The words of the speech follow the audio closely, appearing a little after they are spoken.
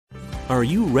Are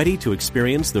you ready to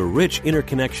experience the rich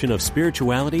interconnection of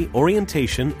spirituality,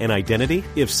 orientation, and identity?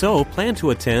 If so, plan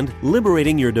to attend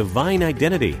Liberating Your Divine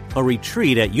Identity, a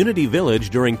retreat at Unity Village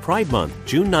during Pride Month,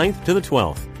 June 9th to the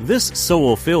 12th. This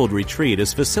soul-filled retreat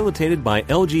is facilitated by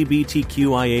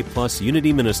LGBTQIA+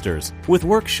 Unity ministers, with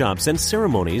workshops and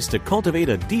ceremonies to cultivate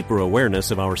a deeper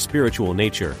awareness of our spiritual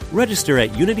nature. Register at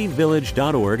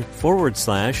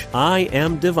unityvillage.org/I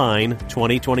Am Divine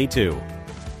 2022.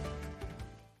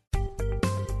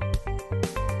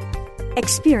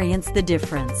 Experience the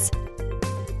difference.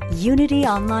 Unity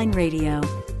Online Radio.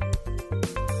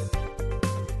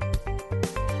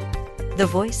 The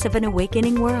voice of an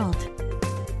awakening world.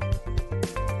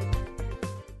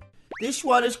 This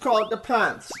one is called The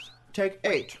Pants. Take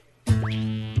 8.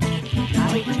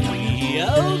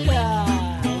 Yoga!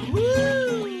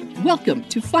 Woo! Welcome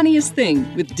to Funniest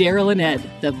Thing with Daryl and Ed,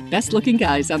 the best-looking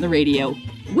guys on the radio.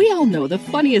 We all know the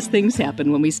funniest things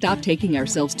happen when we stop taking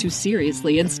ourselves too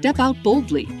seriously and step out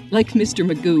boldly, like Mr.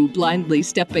 Magoo blindly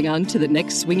stepping onto the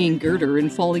next swinging girder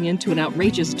and falling into an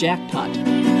outrageous jackpot.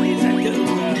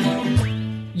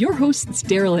 Your hosts,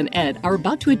 Daryl and Ed, are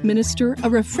about to administer a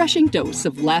refreshing dose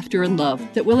of laughter and love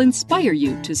that will inspire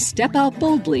you to step out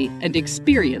boldly and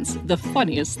experience the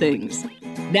funniest things.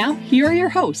 Now, here are your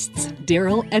hosts,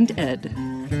 Daryl and Ed.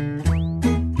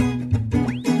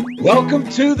 Welcome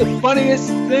to The Funniest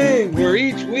Thing, where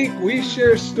each week we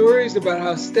share stories about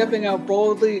how stepping out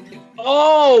boldly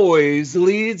always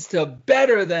leads to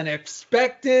better than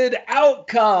expected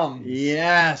outcomes.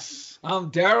 Yes. I'm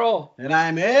Daryl. And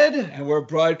I'm Ed. And we're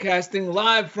broadcasting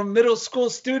live from Middle School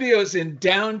Studios in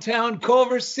downtown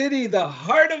Culver City, the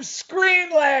heart of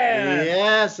Screenland.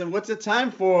 Yes, and what's it time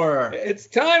for? It's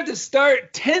time to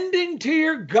start tending to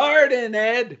your garden,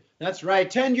 Ed. That's right.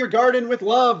 Tend your garden with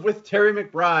love with Terry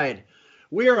McBride.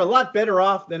 We are a lot better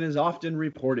off than is often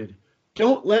reported.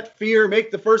 Don't let fear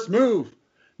make the first move.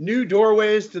 New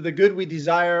doorways to the good we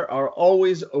desire are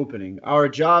always opening. Our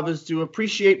job is to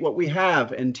appreciate what we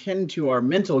have and tend to our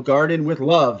mental garden with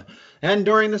love. And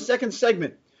during the second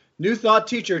segment, New Thought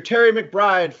teacher Terry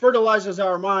McBride fertilizes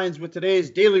our minds with today's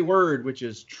daily word, which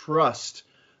is trust.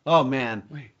 Oh, man,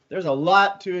 there's a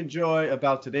lot to enjoy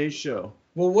about today's show.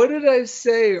 Well, what did I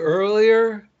say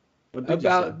earlier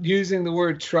about using the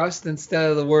word trust instead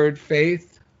of the word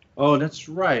faith? Oh, that's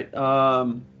right.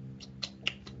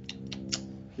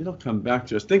 It'll come back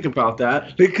to us. Think about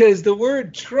that. Because the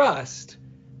word trust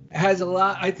has a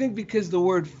lot, I think because the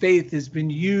word faith has been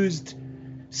used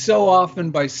so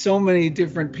often by so many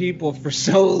different people for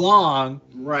so long,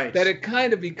 right, that it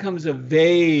kind of becomes a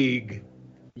vague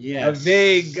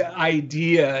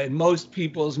idea in most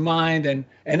people's mind, and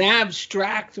an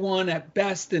abstract one at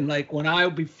best. And like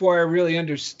before I really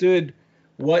understood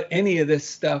what any of this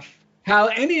stuff, how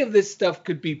any of this stuff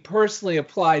could be personally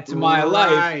applied to my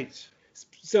life.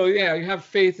 So yeah, you have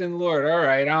faith in the Lord. All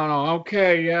right, I don't know.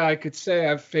 Okay, yeah, I could say I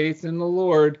have faith in the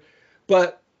Lord,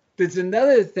 but there's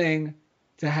another thing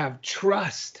to have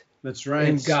trust. That's right.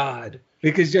 In God,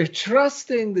 because you're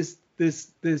trusting this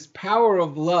power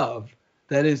of love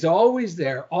that is always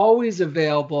there, always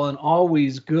available, and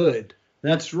always good.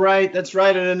 That's right. That's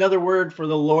right. And another word for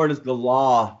the Lord is the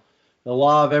law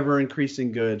of ever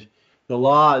increasing good. The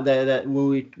law that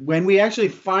when we actually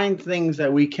find things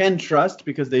that we can trust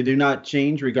because they do not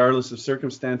change regardless of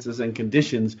circumstances and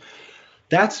conditions,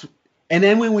 and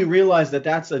then when we realize that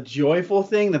that's a joyful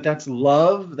thing, that's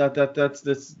love, that's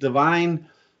this divine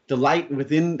delight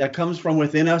within that comes from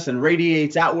within us and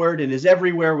radiates outward and is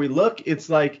everywhere we look, it's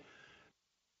like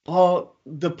all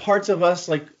the parts of us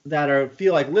like that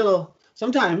feel like little.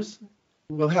 Sometimes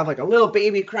we'll have like a little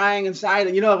baby crying inside,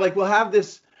 and we'll have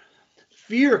this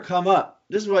fear come up.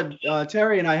 This is what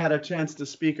Terry and I had a chance to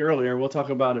speak earlier. We'll talk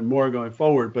about it more going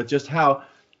forward, but just how,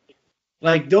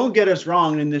 don't get us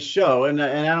wrong in this show, and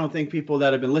I don't think people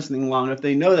that have been listening long enough,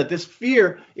 they know that this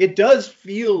fear, it does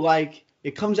feel like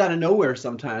it comes out of nowhere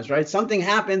sometimes, right? Something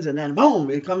happens, and then boom,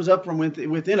 it comes up from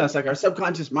within us, like our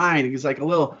subconscious mind. It's like a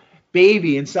little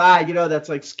baby inside, that's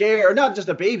like scared, or not just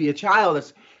a baby, a child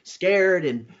that's scared,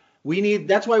 and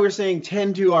that's why we're saying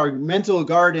tend to our mental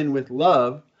garden with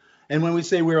love. And when we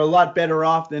say we're a lot better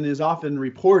off than is often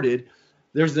reported,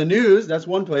 there's the news, that's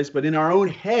one place, but in our own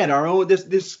head,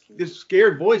 this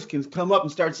scared voice can come up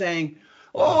and start saying,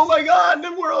 oh my God,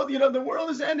 the world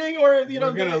is ending, or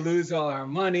we're going to lose all our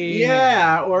money.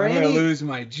 Yeah, or I'm going to lose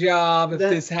my job if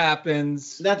this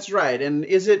happens. That's right. And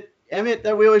is it Emmett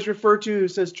that we always refer to who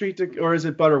says or is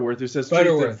it Butterworth who says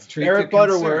Butterworth? Eric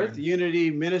Butterworth,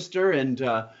 Unity minister, and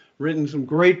written some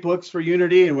great books for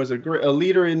Unity and was a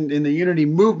leader in the Unity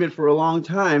movement for a long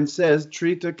time, says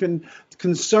treat the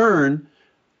concern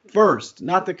first,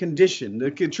 not the condition.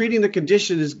 Treating the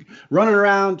condition is running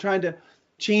around trying to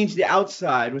change the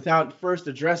outside without first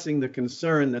addressing the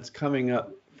concern that's coming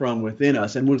up from within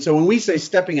us. And so when we say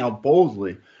stepping out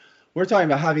boldly, we're talking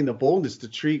about having the boldness to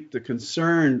treat the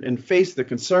concern and face the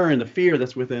concern, the fear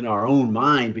that's within our own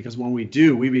mind. Because when we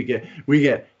do, we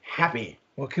get happy.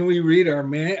 Well, can we read our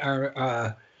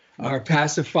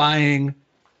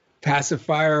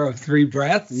pacifier of 3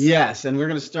 breaths? Yes, and we're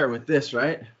going to start with this,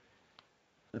 right?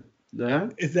 Yeah.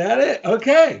 Is that it?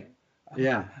 Okay.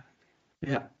 Yeah.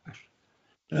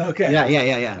 Okay.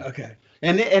 Yeah. Okay.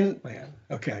 And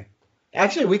okay.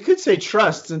 Actually, we could say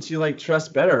trust, since you like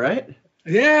trust better, right?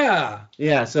 Yeah.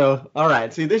 Yeah. So, all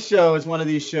right. See, this show is one of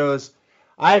these shows.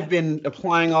 I've been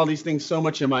applying all these things so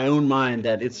much in my own mind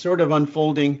that it's sort of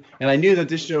unfolding. And I knew that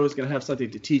this show was going to have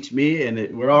something to teach me,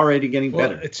 and we're already getting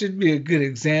better. It should be a good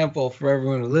example for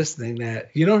everyone listening that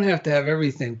you don't have to have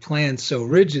everything planned so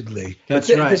rigidly.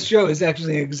 That's right. This show is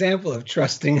actually an example of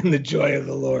trusting in the joy of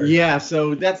the Lord. Yeah.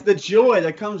 So that's the joy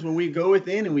that comes when we go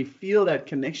within and we feel that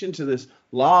connection to this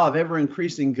law of ever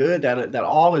increasing good, that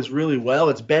all is really well.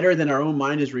 It's better than our own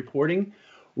mind is reporting.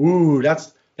 Ooh,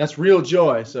 that's real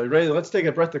joy. So ready? Let's take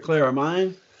a breath to clear our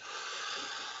mind.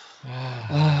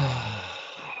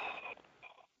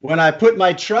 When I put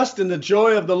my trust in the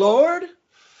joy of the Lord,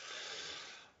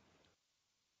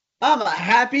 I'm a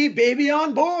happy baby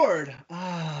on board.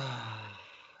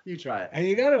 You try it. And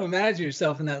you got to imagine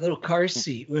yourself in that little car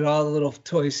seat with all the little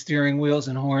toy steering wheels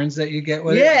and horns that you get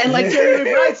with it. Yeah, and like Terry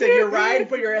McBride said, you're riding,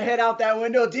 put your head out that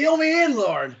window, deal me in,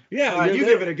 Lord. Yeah, all right, you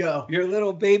give it a go. Your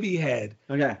little baby head.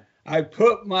 Okay. I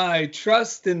put my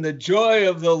trust in the joy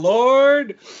of the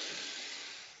Lord,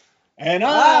 and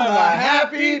I'm a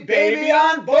happy baby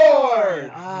on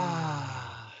board.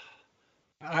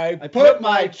 I put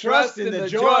my trust in the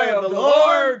joy of the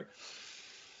Lord,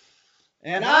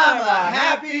 and I'm a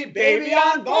happy baby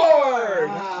on board.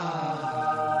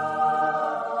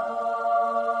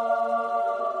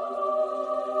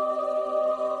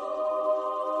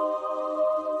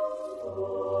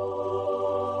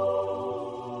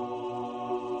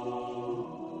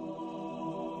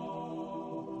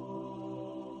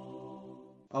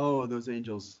 Oh, those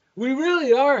angels. We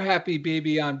really are happy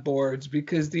baby on boards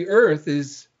because the earth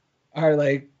is our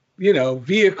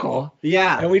vehicle.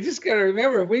 Yeah. And we just got to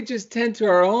remember, we just tend to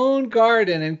our own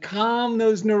garden and calm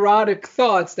those neurotic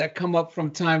thoughts that come up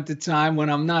from time to time when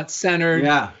I'm not centered.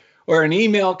 Yeah. Or an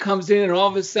email comes in and all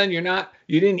of a sudden you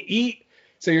didn't eat.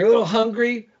 So you're a little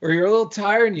hungry or you're a little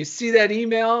tired and you see that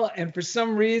email and for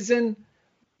some reason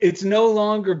it's no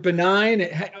longer benign.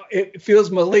 It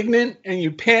feels malignant and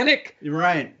you panic. You're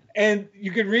right. And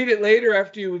you could read it later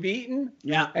after you've eaten.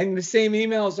 Yeah. And the same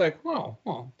email is like, well,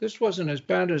 this wasn't as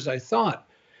bad as I thought.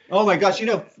 Oh my gosh.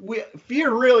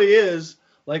 Fear really is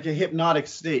like a hypnotic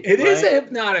state. It is a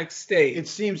hypnotic state. It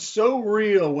seems so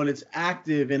real when it's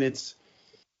active and it's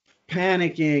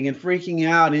panicking and freaking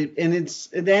out. And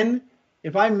then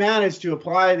if I manage to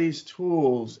apply these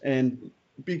tools and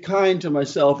be kind to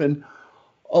myself and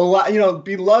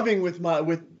be loving with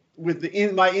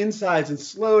my insides and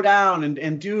slow down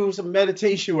and do some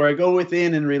meditation where I go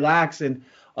within and relax and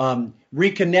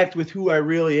reconnect with who I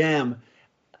really am,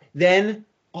 then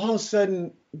all of a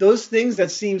sudden those things that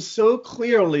seem so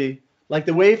clearly like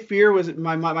the way fear was,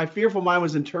 my fearful mind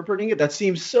was interpreting it, that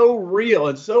seems so real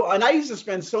and I used to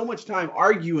spend so much time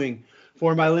arguing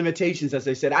for my limitations, as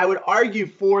I said. I would argue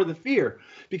for the fear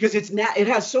because it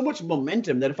has so much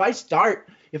momentum that if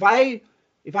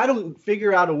I don't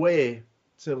figure out a way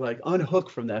to like unhook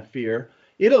from that fear,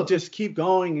 it'll just keep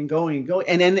going and going and going.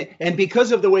 And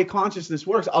because of the way consciousness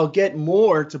works, I'll get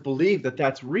more to believe that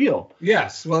that's real.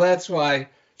 Yes. Well, that's why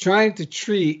trying to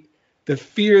treat the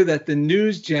fear that the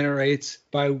news generates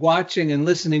by watching and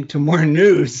listening to more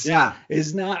news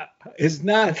is not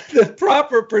the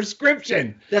proper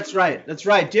prescription. That's right.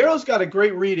 Daryl's got a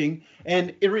great reading,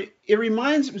 and it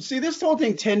reminds. See, this whole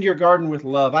thing, tend your garden with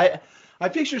love. I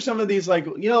picture some of these like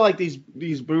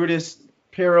these Buddhist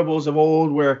parables of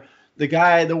old where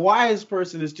the wise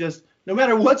person is just, no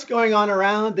matter what's going on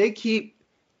around, they keep,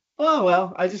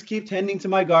 I just keep tending to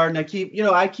my garden. I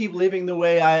keep living the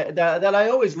way that I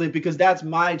always live because that's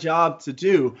my job to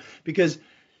do, because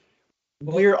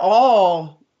we're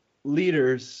all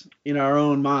leaders in our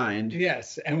own mind.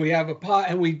 Yes, and we have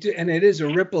and it is a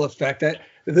ripple effect. That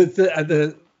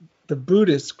the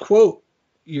Buddhist quote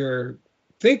you're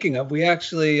thinking of, we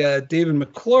actually David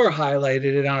McClure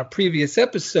highlighted it on a previous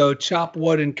episode, Chop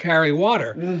Wood and Carry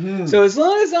Water. Mm-hmm. So as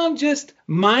long as I'm just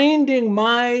minding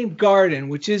my garden,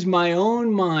 which is my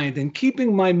own mind, and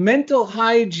keeping my mental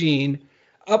hygiene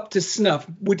up to snuff,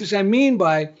 which I mean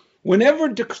by Whenever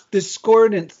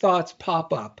discordant thoughts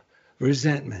pop up,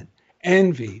 resentment,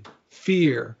 envy,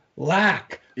 fear,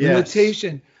 lack,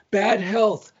 limitation, bad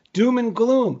health, doom and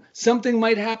gloom, something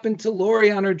might happen to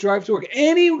Lori on her drive to work,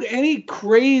 any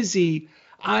crazy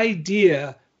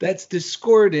idea that's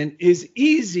discordant is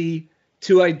easy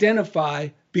to identify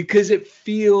because it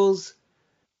feels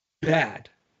bad.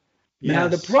 Yes. Now,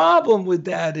 the problem with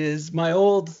that is my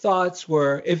old thoughts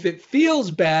were, if it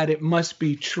feels bad, it must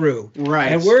be true.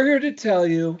 Right. And we're here to tell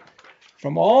you,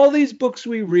 from all these books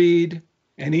we read,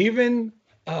 and even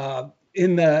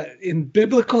in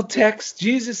biblical text,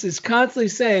 Jesus is constantly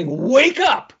saying, wake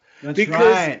up. That's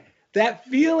because right. that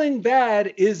feeling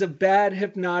bad is a bad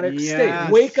hypnotic Yes.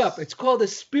 state. Wake up. It's called a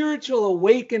spiritual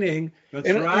awakening. That's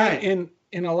right.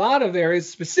 In a lot of areas,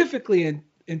 specifically in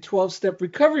 12-step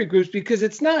recovery groups, because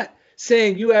it's not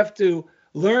saying you have to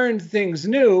learn things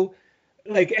new,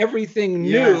 like everything new.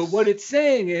 Yes. What it's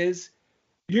saying is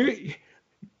you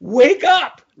wake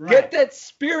up. Right. Get that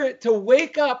spirit to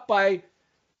wake up by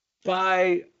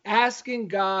asking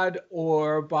God,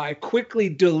 or by quickly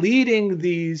deleting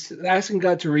these, asking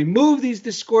God to remove these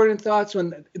discordant thoughts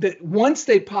once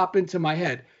they pop into my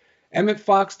head. Emmett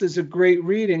Fox does a great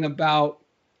reading about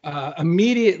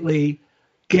immediately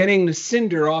getting the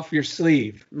cinder off your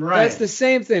sleeve. Right. That's the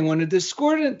same thing. When a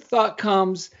discordant thought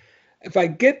comes, if I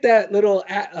get that little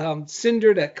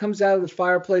cinder that comes out of the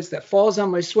fireplace that falls on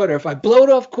my sweater, if I blow it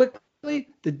off quickly,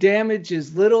 the damage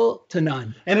is little to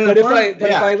none. But if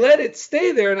I let it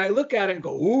stay there and I look at it and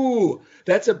go, ooh,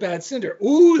 that's a bad cinder.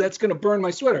 Ooh, that's going to burn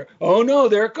my sweater. Oh no,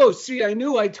 there it goes. See, I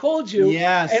knew, I told you.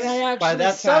 Yes. And I by actually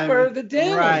that suffer time, the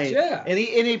damage. Right. Yeah. And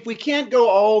if we can't go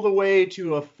all the way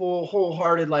to a full,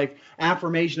 wholehearted, like,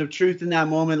 affirmation of truth in that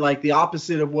moment, like the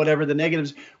opposite of whatever the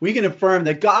negatives, we can affirm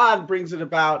that God brings it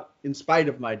about in spite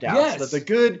of my doubts. Yes. That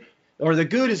the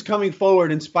good is coming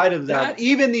forward in spite of that.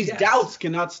 Even these doubts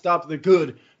cannot stop the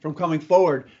good from coming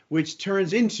forward, which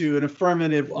turns into an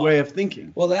affirmative way of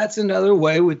thinking. Well, that's another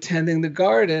way with tending the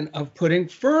garden, of putting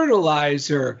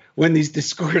fertilizer when these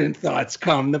discordant thoughts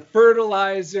come. The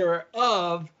fertilizer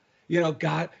of,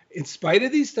 God, in spite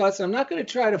of these thoughts, I'm not going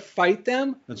to try to fight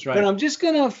them. That's right. But I'm just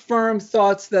going to affirm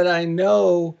thoughts that I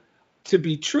know to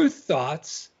be truth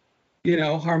thoughts,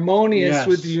 harmonious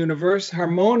with the universe,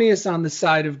 harmonious on the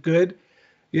side of good.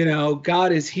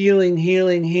 God is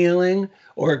healing,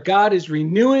 or God is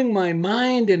renewing my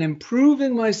mind and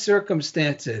improving my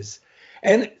circumstances.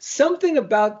 And something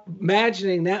about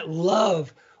imagining that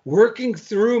love working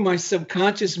through my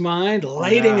subconscious mind,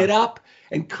 lighting it up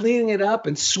and cleaning it up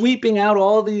and sweeping out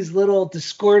all these little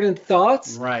discordant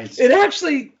thoughts. Right. It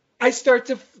actually,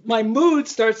 my mood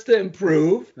starts to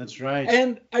improve. That's right.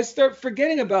 And I start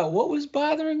forgetting about what was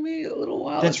bothering me a little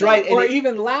while That's ago. right. Or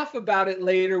even laugh about it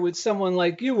later with someone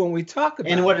like you when we talk about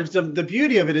it. And what the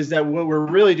beauty of it is that what we're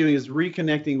really doing is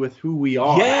reconnecting with who we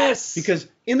are. Yes. Because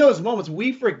in those moments,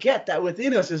 we forget that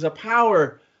within us is a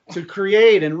power to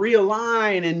create and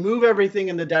realign and move everything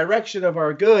in the direction of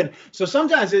our good. So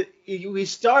sometimes we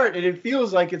start and it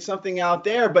feels like it's something out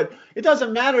there, but it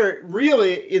doesn't matter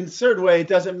really in a certain way. It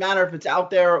doesn't matter if it's out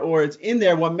there or it's in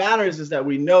there. What matters is that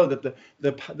we know that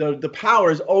the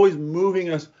power is always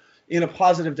moving us in a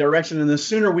positive direction. And the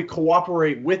sooner we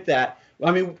cooperate with that,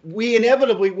 we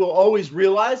inevitably will always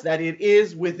realize that it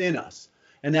is within us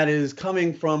and that it is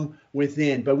coming from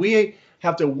within. But we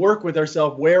have to work with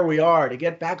ourselves where we are to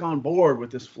get back on board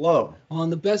with this flow. Well,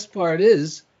 and the best part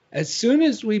is, as soon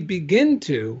as we begin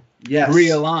to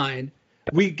realign,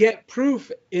 we get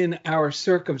proof in our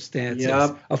circumstances.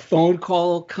 Yep. A phone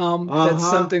call will come that's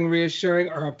something reassuring,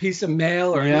 or a piece of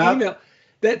mail or an email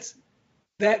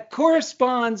that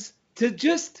corresponds to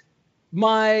just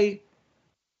my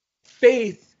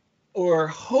faith or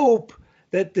hope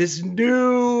that this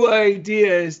new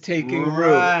idea is taking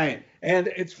root. Right. And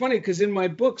it's funny because in my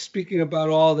book, speaking about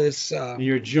all this,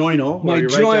 your journal, my where you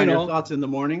journal, write down your thoughts in the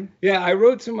morning. Yeah, I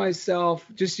wrote to myself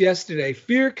just yesterday: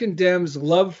 fear condemns,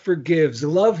 love forgives,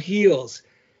 love heals.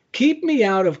 Keep me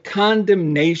out of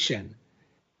condemnation.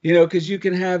 Because you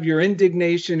can have your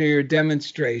indignation or your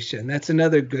demonstration. That's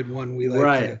another good one we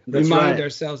like to remind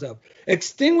ourselves of.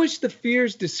 Extinguish the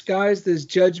fears disguised as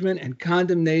judgment and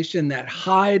condemnation that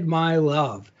hide my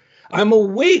love. I'm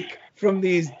awake from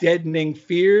these deadening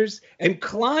fears and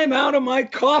climb out of my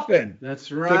coffin.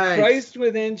 That's right. The Christ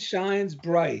within shines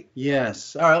bright.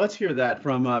 Yes. All right, let's hear that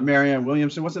from Marianne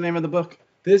Williamson. What's the name of the book?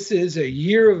 This is A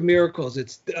Year of Miracles.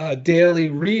 It's daily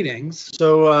readings.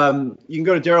 So you can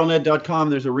go to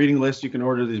darylned.com. There's a reading list. You can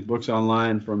order these books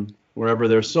online from wherever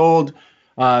they're sold.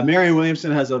 Marianne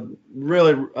Williamson has a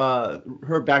really,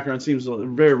 her background seems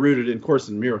very rooted in Course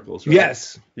in Miracles, right?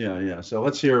 Yes. Yeah. So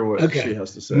let's hear what she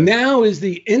has to say. Now is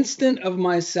the instant of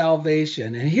my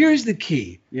salvation. And here's the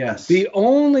key. Yes. The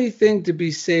only thing to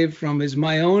be saved from is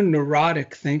my own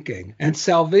neurotic thinking. And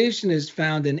salvation is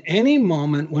found in any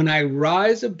moment when I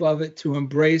rise above it to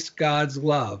embrace God's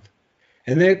love.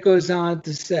 And then it goes on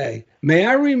to say, may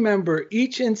I remember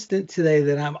each instant today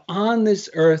that I'm on this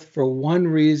earth for one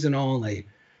reason only,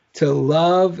 to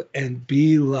love and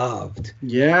be loved.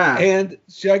 Yeah. And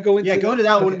should I go into go into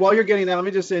that one. While you're getting that, let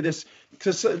me just say this,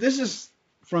 because this is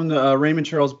from the Raymond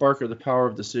Charles Barker, The Power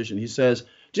of Decision. He says,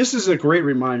 just as a great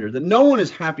reminder that no one is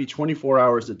happy 24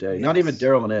 hours a day, not even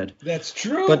Daryl and Ed. That's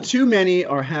true. But too many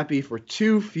are happy for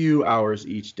too few hours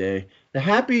each day. The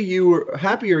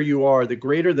happier you are, the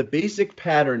greater the basic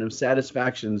pattern of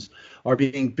satisfactions are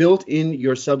being built in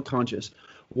your subconscious.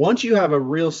 Once you have a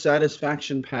real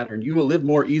satisfaction pattern, you will live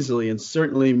more easily and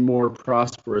certainly more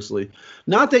prosperously.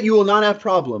 Not that you will not have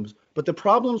problems, but the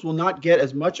problems will not get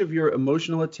as much of your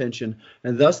emotional attention,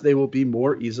 and thus they will be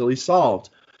more easily solved.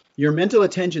 Your mental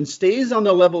attention stays on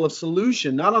the level of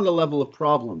solution, not on the level of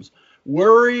problems.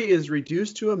 Worry is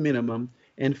reduced to a minimum,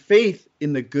 and faith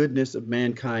in the goodness of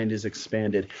mankind is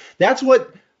expanded. That's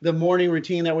what the morning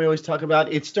routine that we always talk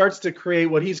about, it starts to create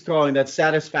what he's calling that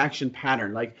satisfaction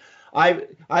pattern. Like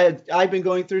I've been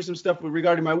going through some stuff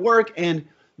regarding my work, and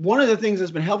one of the things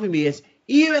that's been helping me is,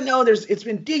 even though it's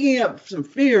been digging up some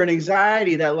fear and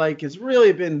anxiety that like has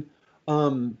really been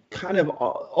kind of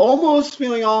almost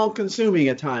feeling all-consuming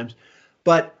at times,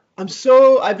 but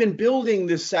I've been building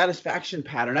this satisfaction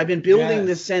pattern. I've been building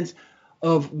this sense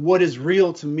of what is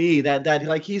real to me, that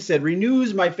like he said,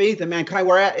 renews my faith in mankind.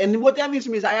 And what that means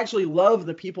to me is I actually love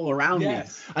the people around me.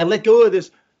 I let go of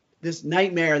this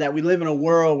nightmare that we live in a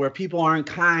world where people aren't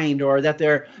kind, or that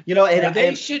they're, and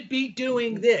they should be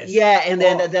doing this. Yeah, and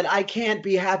then that I can't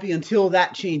be happy until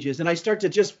that changes. And I start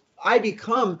to I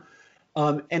become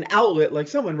an outlet, like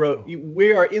someone wrote,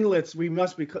 we are inlets, we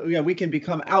can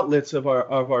become outlets of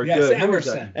our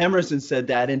good. Emerson said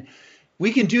that. And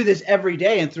we can do this every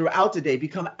day and throughout the day,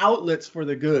 become outlets for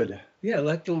the good. Yeah,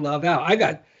 let the love out. I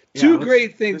got two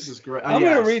great things. This is great. I'm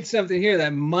going to read something here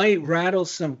that might rattle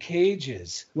some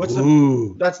cages. That's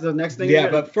the next thing? Yeah,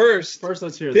 but first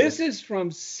let's hear this. This is from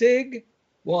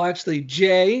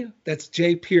that's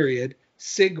J period,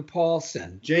 Sig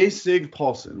Paulson. J. Sig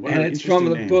Paulson. And it's from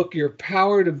the book, Your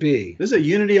Power to Be. This is a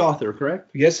Unity author, correct?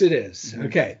 Yes, it is. Mm-hmm.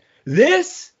 Okay.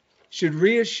 This should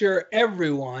reassure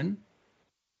everyone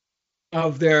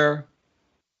of their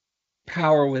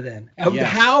power within, of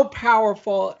how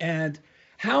powerful and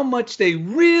how much they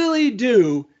really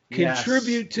do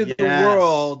contribute to the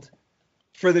world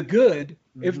for the good,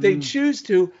 if they choose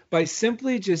to, by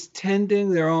simply just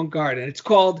tending their own garden. It's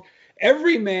called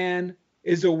Every Man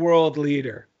is a World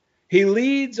Leader. He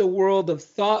leads a world of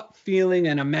thought, feeling,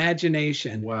 and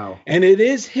imagination. Wow. And it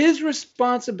is his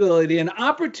responsibility and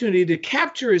opportunity to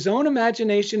capture his own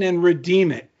imagination and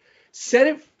redeem it. Set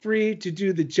it free to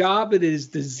do the job it is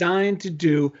designed to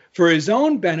do for his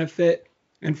own benefit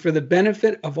and for the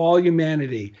benefit of all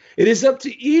humanity. It is up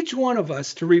to each one of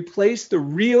us to replace the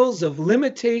reels of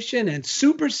limitation and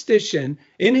superstition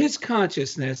in his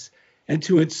consciousness and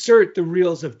to insert the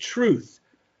reels of truth,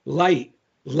 light,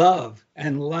 love,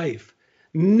 and life.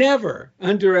 Never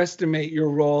underestimate your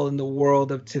role in the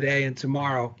world of today and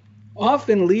tomorrow.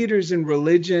 Often leaders in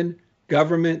religion,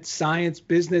 government, science,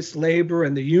 business, labor,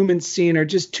 and the human scene are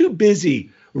just too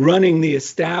busy running the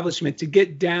establishment to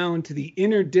get down to the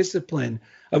inner discipline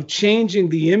of changing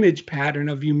the image pattern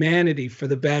of humanity for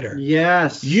the better.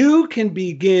 Yes. You can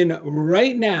begin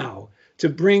right now to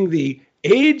bring the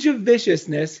age of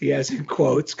viciousness, he has in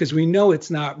quotes, because we know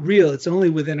it's not real, it's only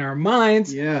within our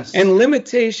minds, and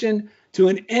limitation to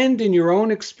an end in your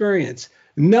own experience,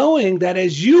 knowing that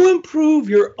as you improve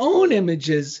your own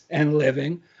images and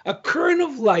living, a current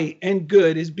of light and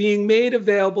good is being made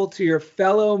available to your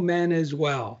fellow men as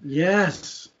well.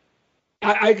 Yes.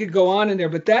 I could go on in there,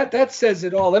 but that says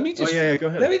it all. Let me just go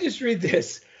ahead. Let me just read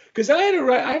this, because I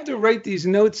have to write these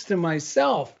notes to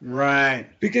myself. Right.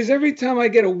 Because every time I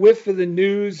get a whiff of the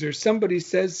news or somebody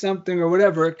says something or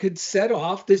whatever, it could set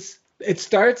off this. It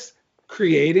starts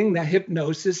creating that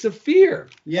hypnosis of fear.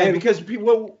 Yeah, and because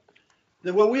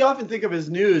what we often think of as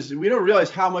news, we don't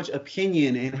realize how much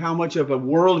opinion and how much of a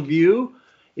worldview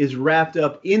is wrapped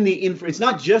up in the it's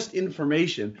not just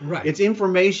information. Right. It's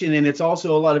information, and it's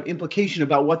also a lot of implication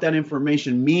about what that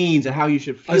information means and how you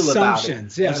should feel about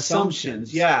it.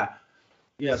 Assumptions. Yeah.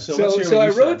 Yeah. So I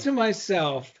wrote to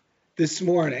myself this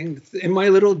morning in my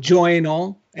little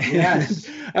journal, And Yes.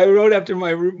 I wrote after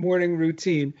my morning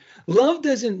routine, love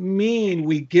doesn't mean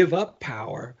we give up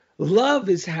power. Love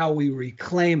is how we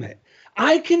reclaim it.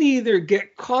 I can either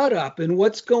get caught up in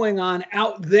what's going on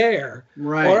out there,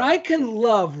 Right. or I can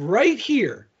love right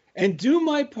here and do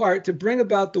my part to bring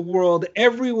about the world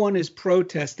everyone is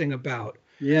protesting about.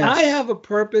 Yes. I have a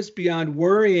purpose beyond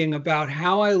worrying about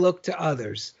how I look to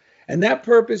others. And that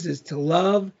purpose is to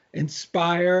love,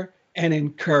 inspire, and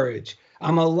encourage.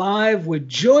 I'm alive with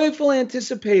joyful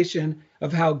anticipation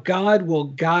of how God will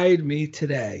guide me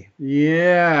today.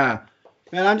 Yeah.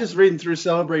 Man, I'm just reading through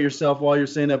Celebrate Yourself While You're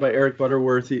Saying That by Eric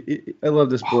Butterworth. I love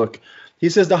this book. He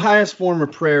says the highest form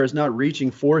of prayer is not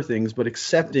reaching for things, but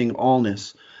accepting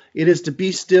allness. It is to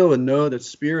be still and know that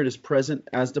Spirit is present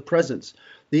as the presence.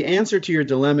 The answer to your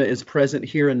dilemma is present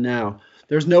here and now.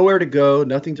 There's nowhere to go,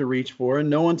 nothing to reach for, and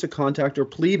no one to contact or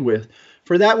plead with,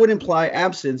 for that would imply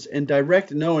absence, and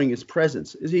direct knowing is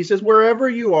presence. He says, wherever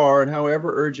you are and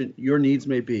however urgent your needs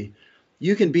may be,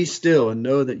 you can be still and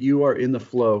know that you are in the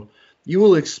flow. You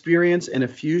will experience an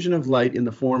effusion of light in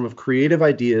the form of creative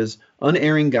ideas,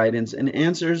 unerring guidance, and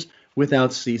answers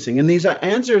without ceasing. And these are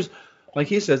answers, like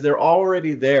he says, they're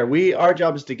already there. Our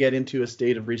job is to get into a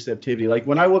state of receptivity. Like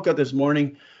when I woke up this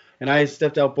morning and I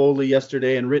stepped out boldly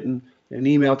yesterday and written an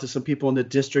email to some people in the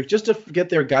district just to get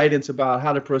their guidance about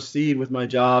how to proceed with my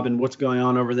job and what's going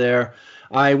on over there.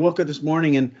 I woke up this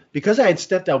morning, and because I had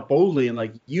stepped out boldly and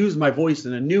like used my voice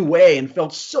in a new way and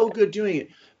felt so good doing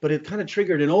it, but it kind of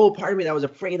triggered an old part of me that was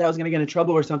afraid that I was going to get in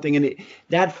trouble or something. And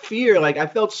that fear, like I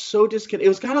felt so disconnected. It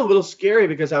was kind of a little scary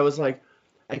because I was like,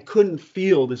 I couldn't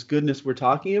feel this goodness we're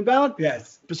talking about.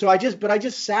 Yes. So I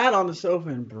just sat on the sofa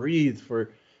and breathed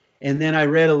and then I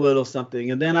read a little something.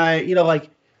 And then I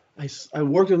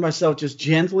worked with myself just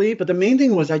gently. But the main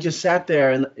thing was I just sat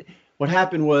there, and what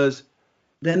happened was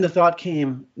then the thought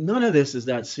came, none of this is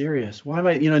that serious. Why am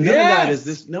I, none of that is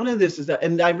this, none of this is that.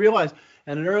 And I realized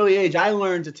at an early age, I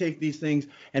learned to take these things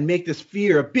and make this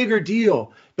fear a bigger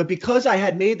deal. But because I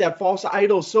had made that false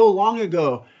idol so long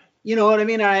ago, you know what I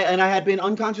mean? I had been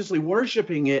unconsciously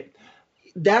worshiping it.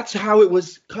 That's how it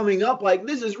was coming up. Like,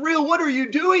 this is real. What are you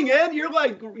doing, Ed? You're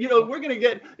like, we're going to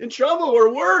get in trouble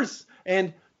or worse.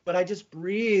 But I just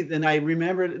breathed, and I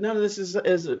remembered none of this is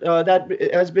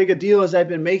as big a deal as I've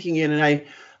been making it. And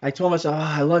I told myself,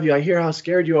 I love you. I hear how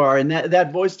scared you are. And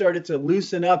that voice started to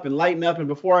loosen up and lighten up. And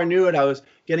before I knew it, I was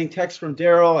getting texts from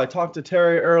Daryl. I talked to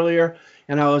Terry earlier,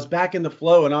 and I was back in the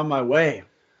flow and on my way.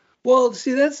 Well,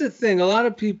 see, that's the thing. A lot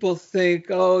of people think,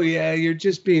 oh, yeah, you're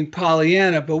just being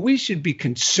Pollyanna, but we should be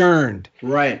concerned.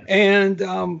 Right. And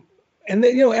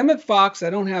then, Emmett Fox,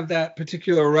 I don't have that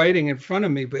particular writing in front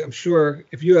of me, but I'm sure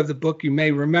if you have the book, you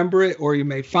may remember it, or you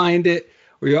may find it,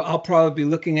 or I'll probably be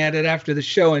looking at it after the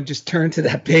show and just turn to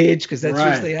that page, because that's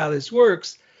usually how this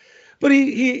works. But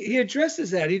he addresses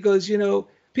that. He goes,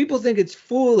 people think it's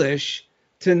foolish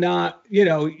to not,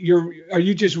 are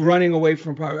you just running away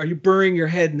from power? Are you burying your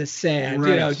head in the sand?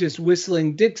 Right. Just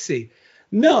whistling Dixie?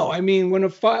 No, I mean, when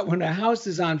a house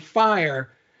is on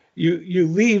fire, you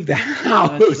leave the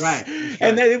house. That's right.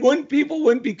 And then people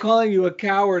wouldn't be calling you a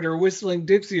coward or whistling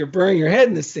Dixie or burying your head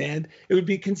in the sand. It would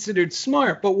be considered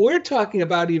smart. But we're talking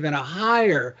about even a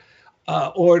higher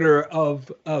order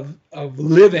of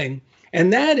living,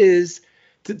 and that is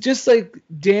just like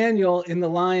Daniel in the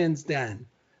lion's den.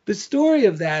 The story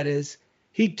of that is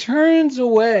he turns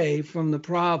away from the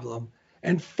problem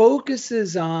and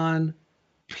focuses on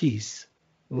peace,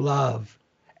 love.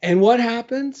 And what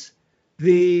happens?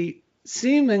 The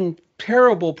seeming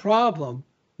terrible problem,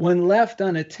 when left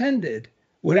unattended,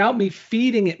 without me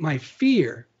feeding it my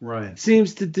fear, right,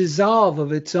 seems to dissolve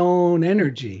of its own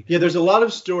energy. Yeah, there's a lot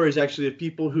of stories actually of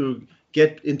people who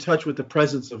get in touch with the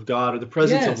presence of God or the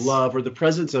presence of love or the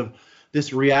presence of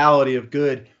this reality of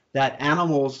good, that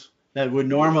animals that would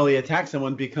normally attack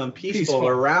someone become peaceful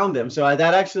around them. So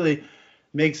that actually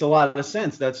makes a lot of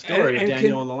sense, that story of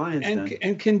Daniel and the lion's den.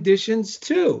 And conditions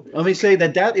too. Let me say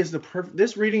that is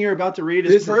this reading you're about to read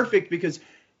is perfect, because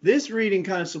this reading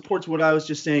kind of supports what I was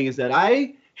just saying, is that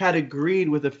I had agreed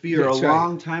with a fear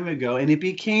long time ago, and it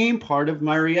became part of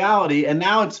my reality, and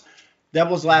now it's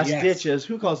Devil's Last Ditch, as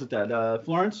who calls it that?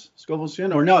 Florence Scovel's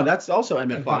Chin? Or no, that's also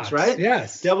Emmett Fox, right?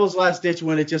 Yes. Devil's Last Ditch,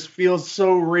 when it just feels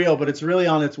so real, but it's really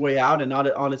on its way out and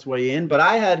not on its way in. But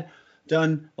I had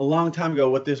done a long time ago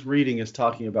what this reading is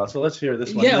talking about. So let's hear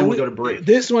this one, and then we'll go to break.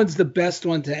 This one's the best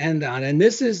one to end on. And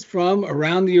this is from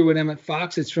Around the Year with Emmett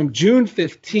Fox. It's from June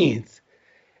 15th.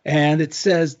 And it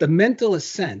says, the mental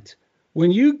ascent, when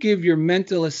you give your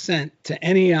mental assent to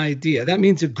any idea, that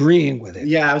means agreeing with it.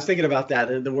 Yeah, I was thinking about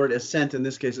that. The word assent in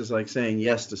this case is like saying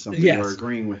yes to something Yes. or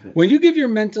agreeing with it. When you give your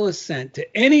mental assent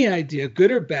to any idea,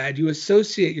 good or bad, you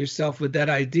associate yourself with that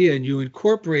idea and you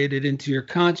incorporate it into your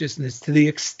consciousness to the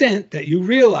extent that you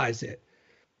realize it.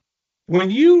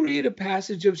 When you read a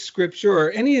passage of scripture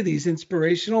or any of these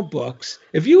inspirational books,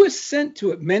 if you assent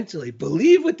to it mentally,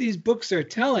 believe what these books are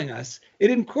telling us, it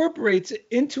incorporates it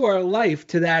into our life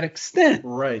to that extent.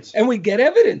 Right. And we get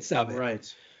evidence of it.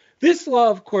 Right. This law,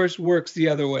 of course, works the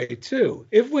other way, too.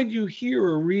 If when you hear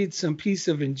or read some piece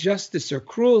of injustice or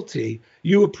cruelty,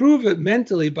 you approve it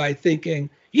mentally by thinking,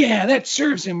 yeah, that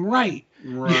serves him right.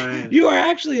 Right. You are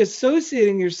actually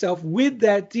associating yourself with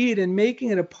that deed and making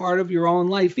it a part of your own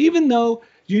life, even though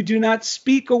you do not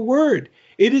speak a word.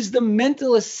 It is the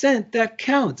mental assent that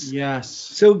counts. Yes.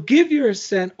 So give your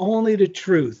assent only to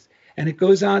truth. And it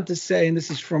goes on to say, and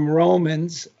this is from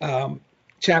Romans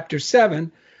chapter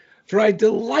 7, for I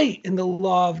delight in the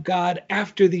law of God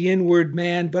after the inward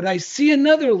man, but I see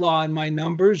another law in my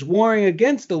numbers, warring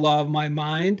against the law of my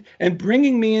mind and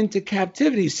bringing me into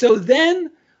captivity. So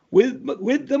then,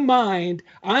 with the mind,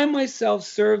 I myself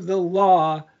serve the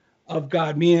law of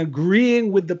God, meaning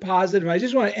agreeing with the positive. I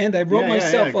just want to end. I wrote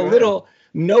myself a little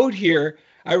note here.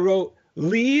 I wrote,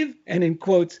 leave, and in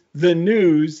quotes, the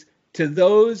news to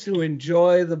those who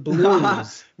enjoy the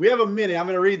blues. We have a minute. I'm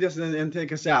going to read this and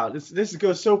take us out. This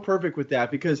goes so perfect with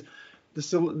that because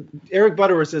Eric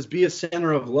Butterworth says, be a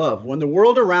center of love. When the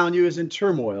world around you is in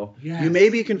turmoil, Yes. you may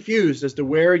be confused as to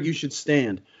where you should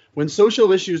stand. When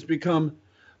social issues become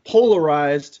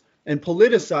polarized and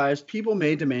politicized, people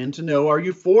may demand to know, are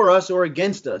you for us or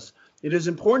against us? It is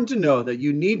important to know that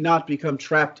you need not become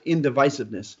trapped in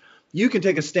divisiveness. You can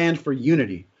take a stand for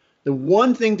unity. The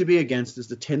one thing to be against is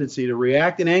the tendency to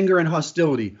react in anger and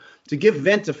hostility, to give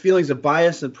vent to feelings of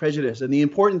bias and prejudice. And the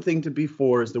important thing to be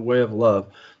for is the way of love.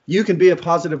 You can be a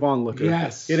positive onlooker.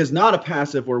 Yes. It is not a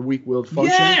passive or weak-willed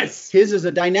function. Yes. His is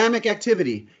a dynamic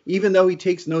activity, even though he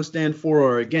takes no stand for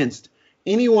or against.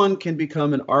 Anyone can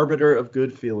become an arbiter of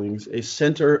good feelings, a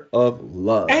center of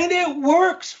love. And it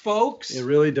works, folks. It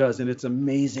really does, and it's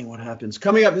amazing what happens.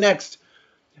 Coming up next,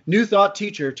 New Thought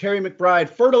teacher Terry McBride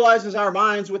fertilizes our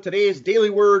minds with today's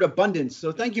daily word, abundance.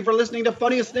 So thank you for listening to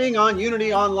Funniest Thing on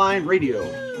Unity Online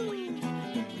Radio.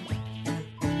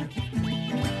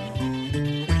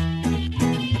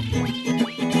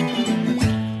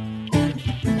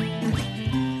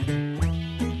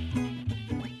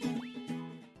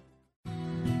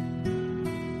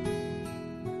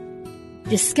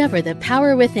 Discover the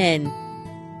power within.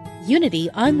 Unity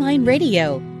Online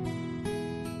Radio.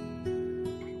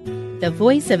 The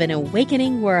voice of an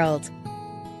awakening world.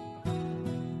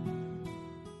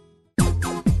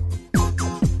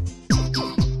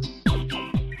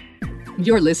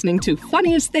 You're listening to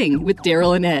Funniest Thing with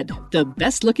Daryl and Ed, the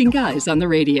best-looking guys on the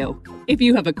radio. If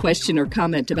you have a question or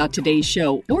comment about today's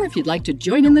show, or if you'd like to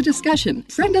join in the discussion,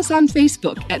 friend us on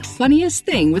Facebook at Funniest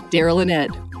Thing with Daryl and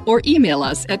Ed, or email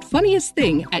us at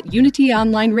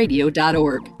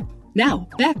funniestthing@unityonlineradio.org. Now,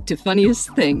 back to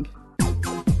Funniest Thing.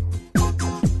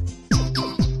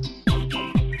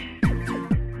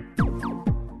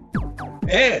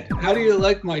 Ed, how do you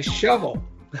like my shovel?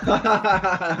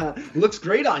 Looks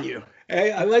great on you.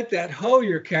 Hey, I like that hoe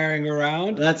you're carrying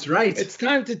around. That's right. It's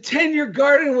time to tend your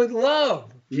garden with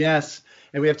love. Yes.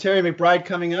 And we have Terry McBride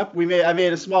coming up. I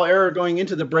made a small error going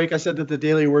into the break. I said that the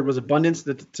daily word was abundance.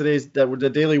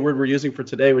 The daily word we're using for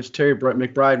today, which Terry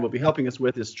McBride will be helping us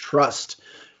with, is trust.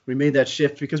 We made that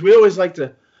shift because we always like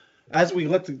to, as we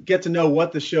get to know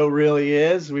what the show really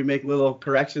is, we make little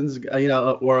corrections,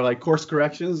 or like course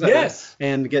corrections. Yes.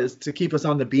 And get to keep us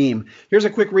on the beam. Here's a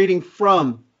quick reading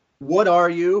from What Are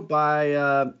You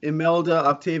by Imelda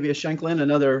Octavia Shanklin,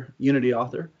 another Unity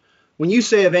author. When you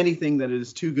say of anything that it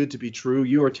is too good to be true,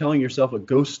 you are telling yourself a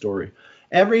ghost story.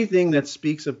 Everything that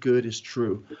speaks of good is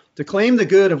true. To claim the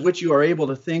good of which you are able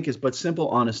to think is but simple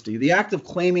honesty. The act of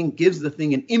claiming gives the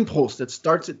thing an impulse that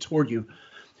starts it toward you.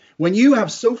 When you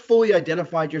have so fully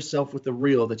identified yourself with the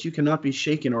real that you cannot be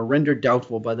shaken or rendered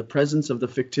doubtful by the presence of the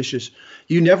fictitious,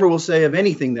 you never will say of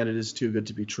anything that it is too good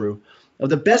to be true. Of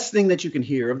the best thing that you can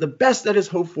hear, of the best that is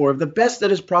hoped for, of the best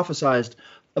that is prophesied,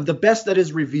 of the best that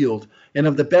is revealed, and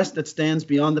of the best that stands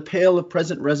beyond the pale of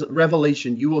present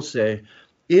revelation, you will say,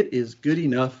 it is good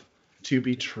enough to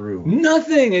be true.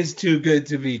 Nothing is too good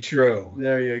to be true.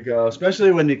 There you go.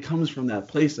 Especially when it comes from that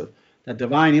place of that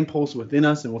divine impulse within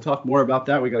us. And we'll talk more about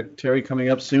that. We got Terry coming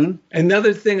up soon.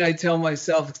 Another thing I tell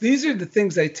myself, these are the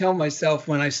things I tell myself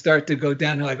when I start to go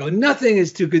downhill. I go, nothing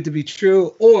is too good to be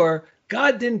true, or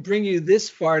God didn't bring you this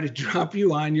far to drop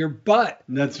you on your butt.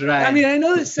 That's right. I mean, I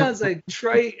know this sounds like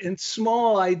trite and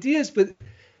small ideas, but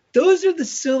those are the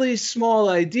silly, small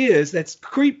ideas that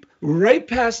creep right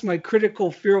past my critical,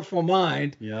 fearful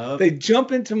mind. Yep. They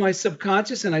jump into my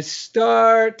subconscious, and I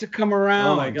start to come around.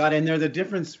 Oh, my God. And they're the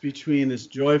difference between this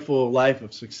joyful life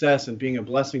of success and being a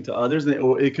blessing to others.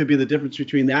 And it could be the difference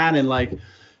between that and, like,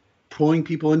 pulling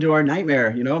people into our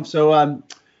nightmare, you know? So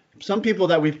some people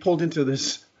that we've pulled into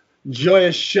this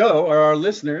joyous show are our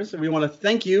listeners. And we want to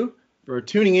thank you for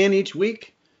tuning in each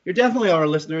week. You're definitely our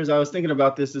listeners. I was thinking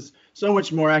about this. It's so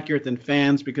much more accurate than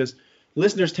fans because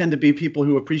listeners tend to be people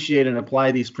who appreciate and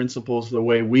apply these principles the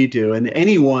way we do. And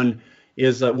anyone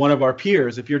is one of our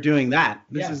peers if you're doing that.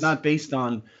 This is not based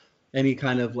on any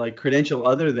kind of like credential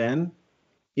other than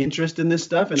interest in this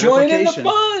stuff and join application. In the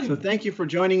fun. So thank you for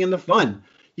joining in the fun.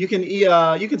 You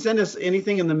can send us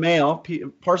anything in the mail,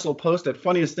 parcel post at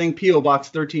Funniest Thing, P.O. Box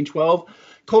 1312,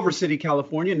 Culver City,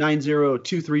 California,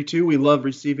 90232. We love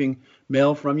receiving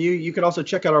mail from you. You can also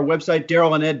check out our website,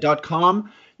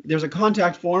 DarylAndEd.com. There's a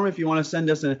contact form if you want to send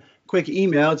us a quick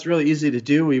email. It's really easy to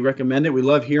do. We recommend it. We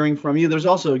love hearing from you. There's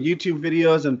also YouTube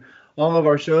videos and all of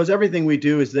our shows. Everything we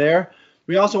do is there.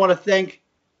 We also want to thank,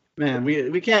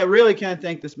 we can't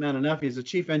thank this man enough. He's the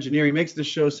chief engineer. He makes this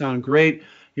show sound great.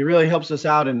 He really helps us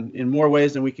out in more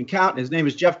ways than we can count. His name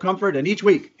is Jeff Comfort, and each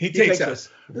week he takes us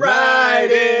right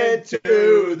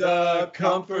into the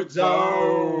comfort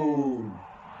zone.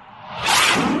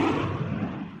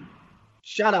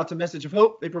 Shout out to Message of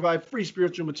Hope. They provide free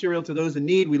spiritual material to those in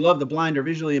need. We love the blind or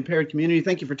visually impaired community.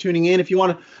 Thank you for tuning in. If you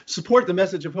want to support the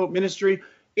Message of Hope ministry,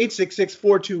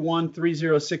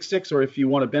 866-421-3066, or if you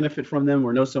want to benefit from them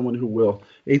or know someone who will,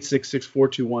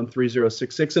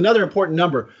 866-421-3066. Another important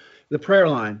number, the prayer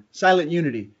line, Silent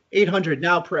Unity,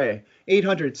 800-NOW-PRAY,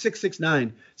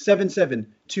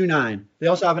 800-669-7729. They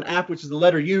also have an app, which is the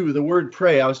letter U, the word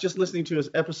pray. I was just listening to his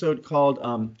episode called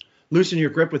Loosen Your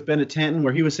Grip with Bennett Tanton,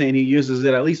 where he was saying he uses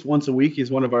it at least once a week.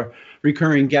 He's one of our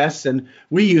recurring guests, and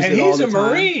we use it all the time. And he's a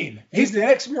Marine. He's the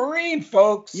ex-Marine,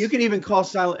 folks. You can even call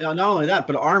Silent, not only that,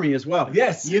 but Army as well.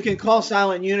 Yes. You can call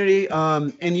Silent Unity,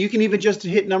 and you can even just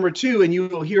hit number 2, and you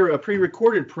will hear a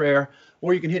pre-recorded prayer,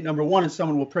 or you can hit number 1, and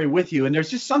someone will pray with you. And there's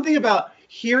just something about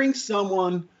hearing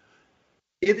someone.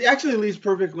 It actually leads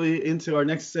perfectly into our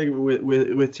next segment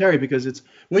with Terry, because it's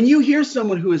when you hear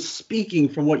someone who is speaking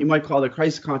from what you might call the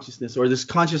Christ consciousness, or this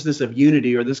consciousness of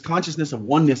unity, or this consciousness of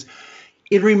oneness,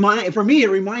 it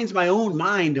reminds my own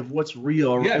mind of what's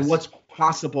real and what's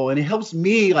possible, and it helps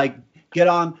me like get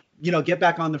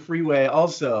back on the freeway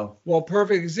also. Well,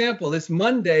 perfect example. This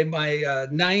Monday, my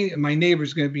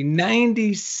neighbor's going to be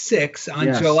 96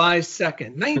 on July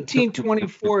 2nd.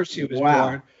 1924 she was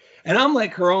born. And I'm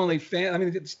like her only fan. I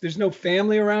mean, there's no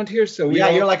family around here, so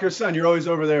you're like her son. You're always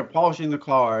over there polishing the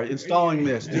car, installing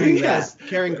this, doing that,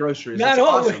 carrying groceries. Not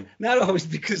always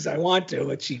because I want to,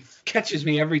 but she catches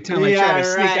me every time I try to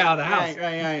sneak out of the house.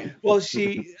 Right. Well,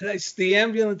 the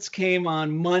ambulance came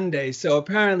on Monday, so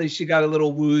apparently she got a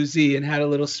little woozy and had a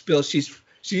little spill. She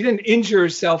didn't injure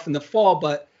herself in the fall,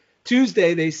 but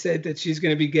Tuesday they said that she's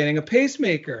going to be getting a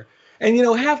pacemaker. And,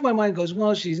 half my mind goes,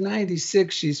 well, she's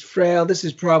 96, she's frail, this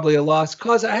is probably a lost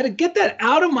cause. I had to get that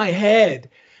out of my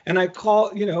head. And I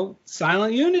called,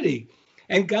 Silent Unity,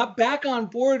 and got back on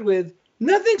board with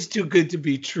nothing's too good to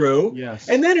be true. Yes.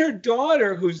 And then her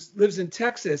daughter, who lives in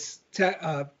Texas,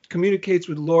 communicates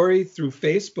with Lori through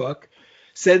Facebook,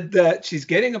 said that she's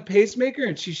getting a pacemaker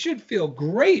and she should feel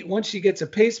great once she gets a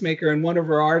pacemaker and one of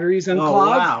her arteries unclogged.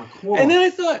 Oh, wow, cool. And then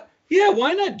I thought, yeah,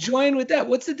 why not join with that?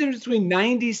 What's the difference between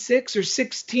 96 or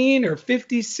 16 or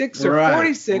 56 or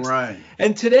 46? Right.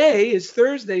 And today is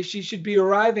Thursday. She should be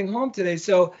arriving home today.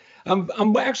 So I'm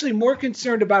actually more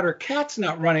concerned about her cats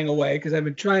not running away, because I've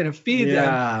been trying to feed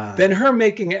them, than her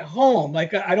making it home.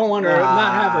 Like, I don't want her to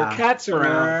not have her cats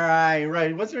around.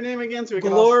 Right. What's her name again?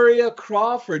 Gloria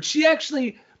Crawford. She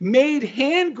actually made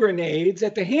hand grenades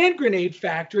at the hand grenade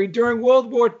factory during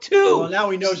World War II. Well, now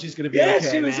we know she's going to be okay.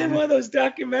 Yeah, she was in one of those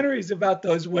documentaries about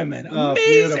those women. Oh,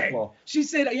 amazing. Beautiful. She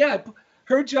said,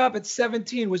 her job at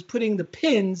 17 was putting the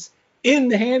pins in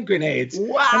the hand grenades.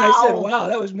 Wow. And I said, wow,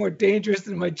 that was more dangerous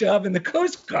than my job in the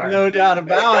Coast Guard. No doubt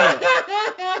about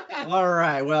it. All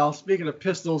right. Well, speaking of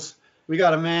pistols, we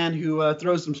got a man who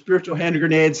throws some spiritual hand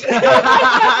grenades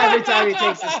every time he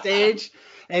takes the stage.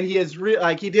 And he is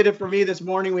he did it for me this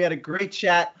morning. We had a great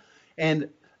chat, and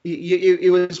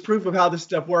it was proof of how this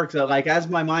stuff works. Like, as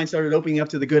my mind started opening up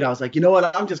to the good, I was like, you know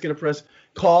what? I'm just going to press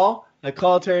call. I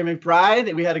called Terry McBride,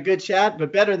 and we had a good chat.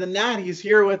 But better than that, he's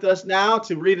here with us now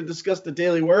to read and discuss the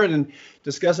Daily Word and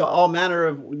discuss all manner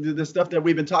of the stuff that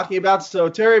we've been talking about. So,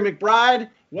 Terry McBride,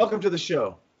 welcome to the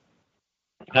show.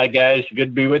 Hi, guys. Good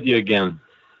to be with you again.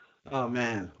 Oh,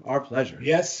 man, our pleasure.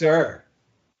 Yes, sir.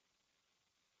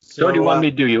 So what do you want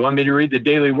me to do? You want me to read the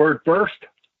daily word first?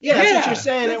 Yeah, that's what you're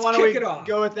saying. let's Why don't kick we it off.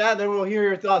 go with that? Then we'll hear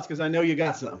your thoughts because I know you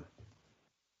got some.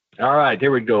 All right,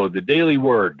 here we go. The daily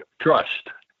word, trust.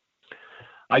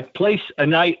 I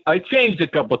changed a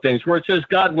couple of things where it says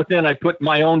God within, I put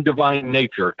my own divine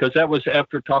nature, because that was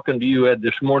after talking to you, Ed,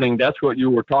 this morning. That's what you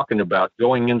were talking about,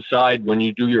 going inside when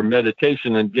you do your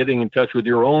meditation and getting in touch with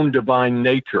your own divine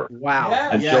nature. Wow.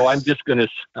 Yes. And so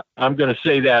I'm going to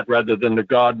say that rather than the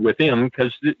God within,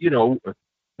 because, you know,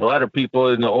 a lot of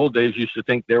people in the old days used to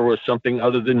think there was something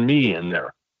other than me in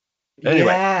there.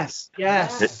 Anyway.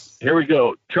 Yes. Here we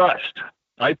go. Trust.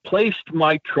 I placed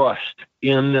my trust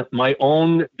in my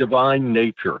own divine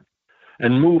nature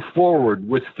and move forward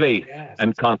with faith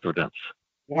and confidence.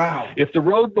 Wow. If the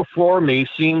road before me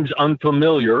seems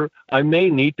unfamiliar, I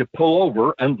may need to pull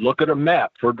over and look at a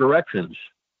map for directions.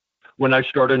 When I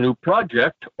start a new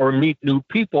project or meet new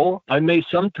people, I may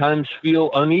sometimes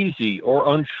feel uneasy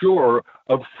or unsure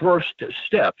of first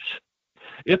steps.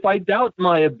 If I doubt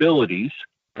my abilities,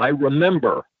 I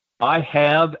remember I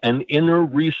have an inner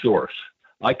resource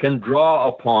I can draw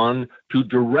upon to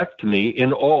direct me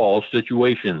in all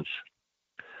situations.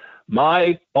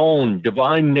 My own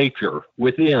divine nature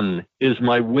within is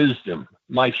my wisdom,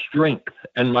 my strength,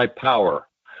 and my power,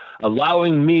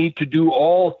 allowing me to do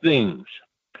all things.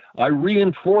 I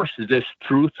reinforce this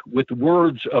truth with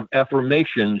words of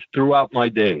affirmations throughout my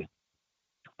day.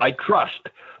 I trust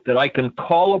that I can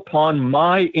call upon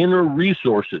my inner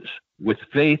resources with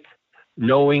faith,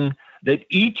 knowing that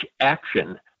each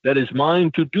action that is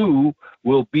mine to do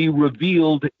will be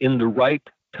revealed in the right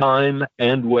time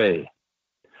and way.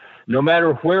 No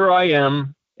matter where I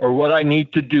am or what I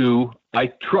need to do, I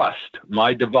trust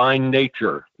my divine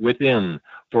nature within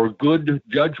for good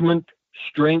judgment,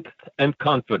 strength, and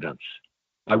confidence.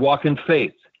 I walk in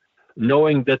faith,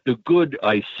 knowing that the good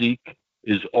I seek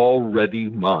is already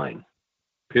mine.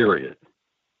 Period.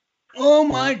 Oh,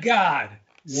 my God.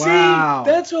 Wow. See,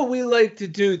 that's what we like to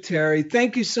do, Terry.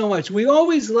 Thank you so much. We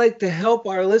always like to help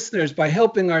our listeners by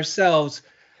helping ourselves.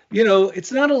 You know,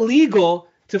 it's not illegal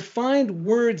to find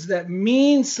words that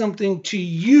mean something to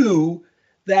you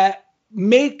that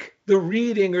make the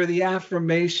reading or the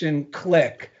affirmation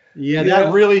click. Yeah,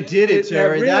 that really did it,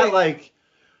 Terry.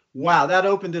 Wow, that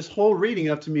opened this whole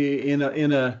reading up to me in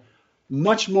a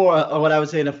much more, what I would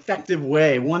say, an effective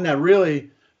way, one that really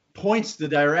points the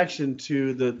direction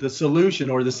to the solution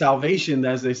or the salvation,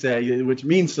 as they say, which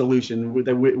means solution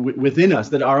within us,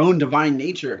 that our own divine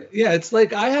nature. Yeah, it's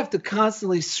like I have to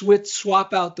constantly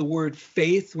swap out the word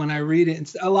faith when I read it. And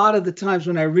a lot of the times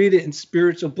when I read it in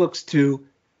spiritual books to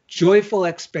joyful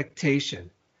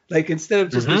expectation. Like instead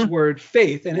of just this word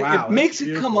faith, and Wow, it makes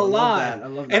it come alive. I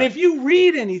love that. And if you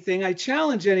read anything, I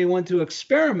challenge anyone to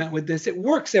experiment with this. It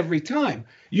works every time.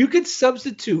 You could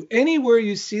substitute anywhere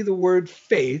you see the word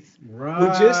faith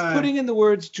with just putting in the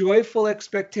words joyful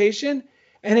expectation,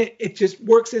 and it just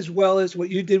works as well as what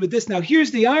you did with this. Now,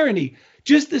 here's the irony.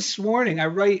 Just this morning, I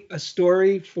write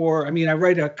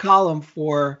a column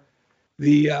for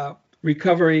the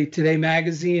Recovery Today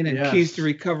magazine and Keys to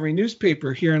Recovery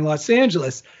newspaper here in Los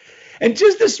Angeles. And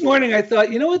just this morning, I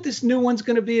thought, you know what this new one's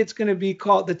going to be? It's going to be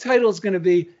called, the title is going to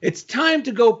be, It's Time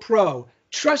to Go Pro.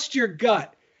 Trust Your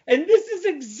Gut. And this is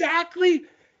exactly,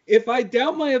 if I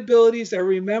doubt my abilities, I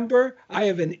remember I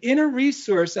have an inner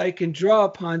resource I can draw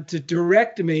upon to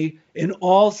direct me in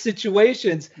all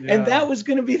situations. Yeah. And that was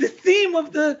going to be the theme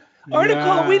of the article.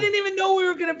 Yeah. We didn't even know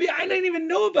I didn't even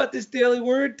know about this daily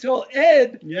word till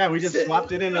Ed. Yeah, we just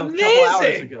swapped it in a couple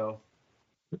hours ago.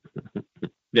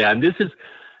 Yeah, and this is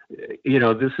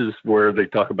where they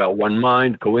talk about one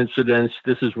mind, coincidence.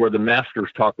 This is where the masters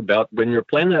talk about when you're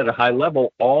playing at a high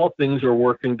level, all things are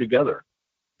working together.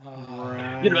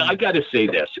 Right. I got to say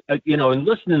this, and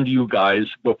listening to you guys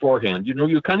beforehand,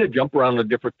 you kind of jump around to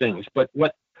different things, but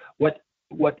what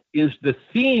is the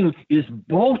theme is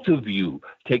both of you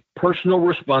take personal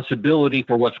responsibility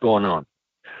for what's going on.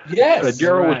 Yes.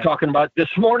 Daryl was talking about this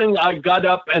morning. I got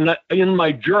up and in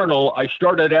my journal, I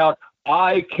started out,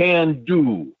 I can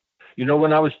do.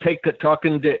 When I was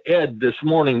talking to Ed this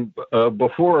morning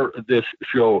before this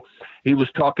show, he was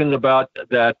talking about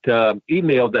that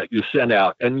email that you sent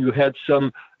out, and you had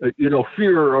some,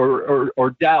 fear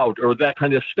or doubt or that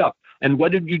kind of stuff. And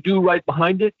what did you do right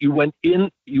behind it? You went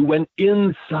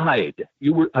inside.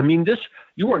 You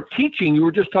weren't teaching. You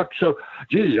were just talking. So,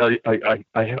 geez, I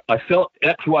felt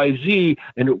X, Y, Z,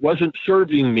 and it wasn't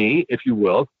serving me, if you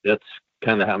will. That's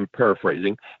kind of I'm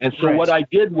paraphrasing. And so Right. what I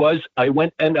did was I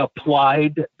went and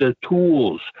applied the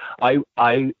tools.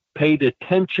 I paid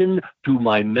attention to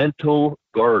my mental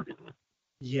garden.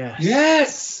 Yes.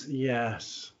 Yes.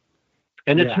 Yes.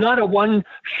 And Yeah. it's not a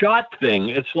one-shot thing.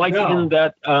 It's like No. in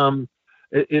that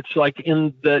it's like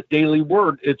in the Daily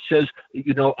Word. It says,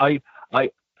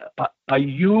 I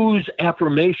use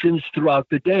affirmations throughout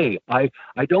the day. I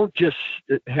don't just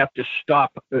have to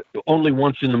stop only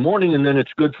once in the morning and then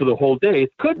it's good for the whole day.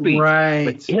 It could be. Right.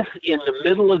 But if in the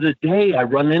middle of the day I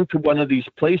run into one of these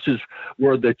places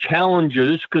where the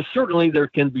challenges, because certainly there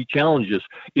can be challenges,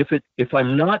 if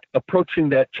I'm not approaching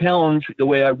that challenge the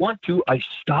way I want to, I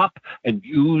stop and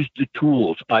use the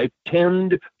tools. I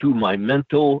tend to my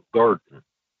mental garden.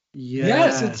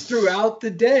 Yes, it's throughout the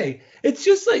day. It's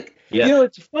just like,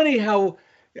 Yes. it's funny how,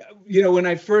 when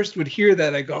I first would hear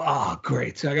that, I go, oh,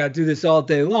 great. So I got to do this all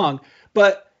day long.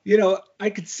 But, I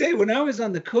could say when I was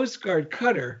on the Coast Guard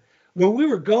cutter, when we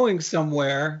were going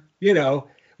somewhere,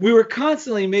 we were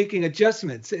constantly making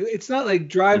adjustments. It's not like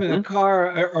driving a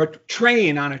car or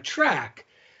train on a track,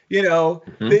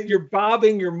 that you're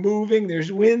bobbing, you're moving,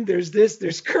 there's wind, there's this,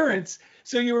 there's currents.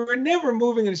 So you were never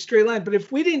moving in a straight line. But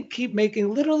if we didn't keep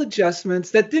making little adjustments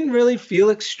that didn't really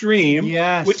feel extreme,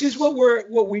 Yes. which is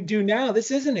what we do now. This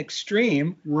isn't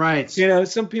extreme. Right.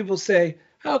 Some people say,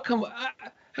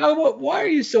 why are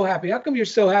you so happy? How come you're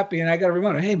so happy? And I got to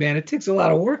remind them, hey, man, it takes a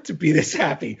lot of work to be this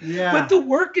happy. Yeah. But the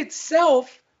work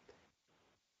itself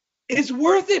is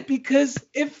worth it because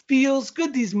it feels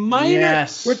good. These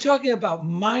we're talking about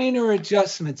minor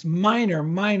adjustments, minor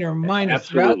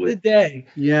throughout the day.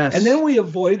 Yes. And then we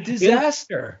avoid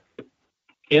disaster.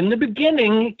 In the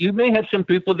beginning, you may have some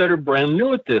people that are brand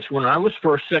new at this. When I was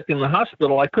first sick in the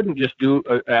hospital, I couldn't just do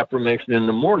an affirmation in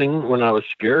the morning when I was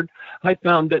scared. I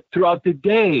found that throughout the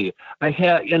day,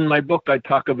 in my book, I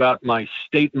talk about my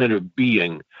statement of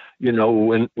being,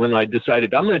 when I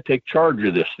decided I'm going to take charge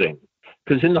of this thing.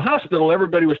 Because in the hospital,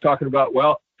 everybody was talking about,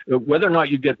 whether or not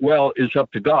you get well is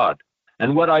up to God.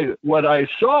 And what I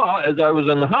saw as I was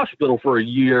in the hospital for a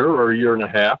year or a year and a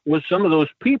half was some of those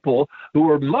people who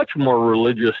were much more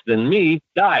religious than me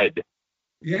died.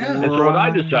 Yeah. And so what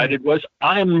I decided was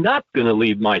I'm not going to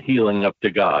leave my healing up to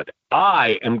God.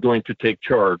 I am going to take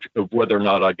charge of whether or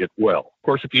not I get well. Of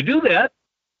course, if you do that,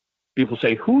 people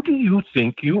say, who do you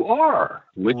think you are?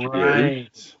 Which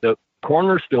is the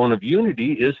cornerstone of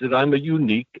unity is that I'm a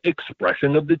unique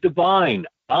expression of the divine.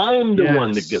 I'm the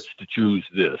one that gets to choose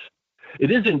this. It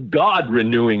isn't God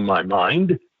renewing my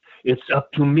mind. It's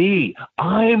up to me.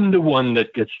 I'm the one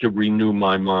that gets to renew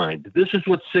my mind. This is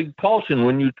what Sig Paulson,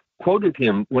 when you quoted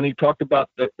him, when he talked about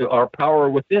our power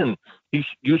within,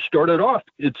 you started off,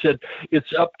 it said,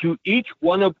 it's up to each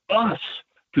one of us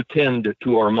to tend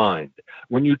to our mind.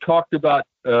 When you talked about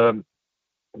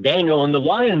Daniel in the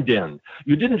lion den,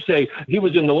 you didn't say he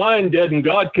was in the lion den and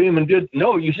God came and did.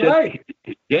 No, you said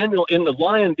Daniel in the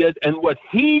lion den, and what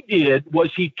he did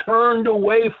was he turned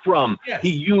away from. He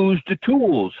used the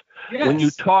tools. When you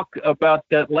talk about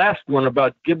that last one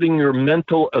about giving your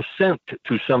mental assent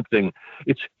to something,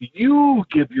 it's you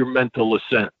give your mental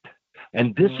assent.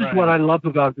 And this is what I love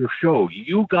about your show.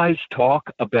 You guys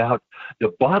talk about the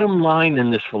bottom line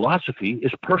in this philosophy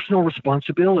is personal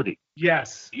responsibility.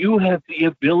 Yes. You have the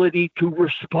ability to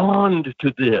respond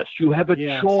to this. You have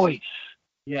a choice.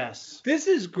 Yes. This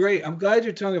is great. I'm glad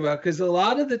you're talking about it because a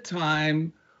lot of the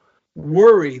time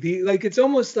worry, it's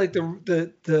almost like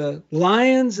the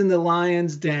lions in the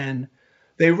lion's den,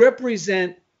 they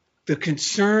represent the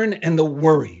concern and the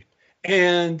worry.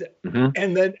 And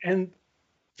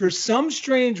for some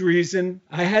strange reason,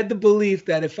 I had the belief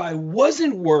that if I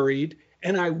wasn't worried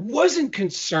and I wasn't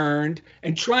concerned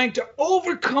and trying to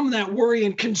overcome that worry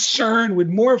and concern with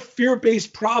more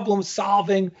fear-based problem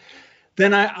solving,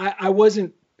 then I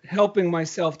wasn't helping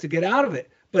myself to get out of it.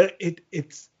 But it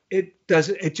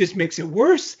just makes it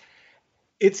worse.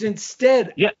 It's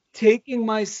instead taking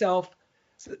myself,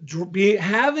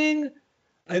 having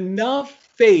enough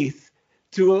faith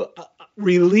to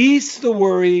release the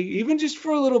worry, even just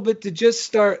for a little bit, to just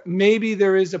start. Maybe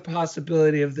there is a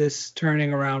possibility of this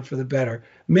turning around for the better.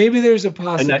 Maybe there's a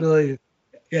possibility.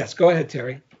 Yes, go ahead,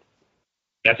 Terry.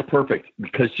 That's perfect,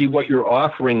 because see what you're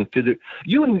offering to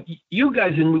you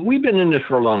guys, and we've been in this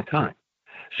for a long time.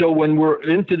 So when we're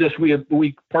into this,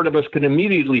 we part of us can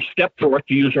immediately step forward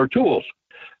to use our tools.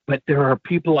 But there are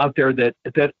people out there that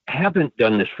haven't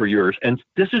done this for years, and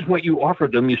this is what you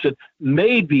offered them. You said,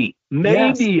 maybe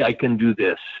I can do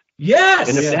this. Yes.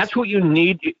 And if that's what you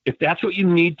need,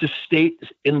 to state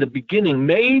in the beginning,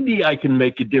 maybe I can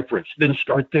make a difference, then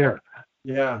start there.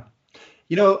 Yeah.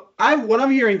 What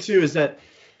I'm hearing too is that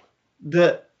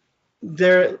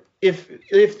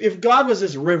if God was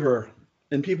this river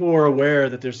and people were aware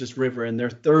that there's this river and they're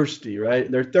thirsty, right?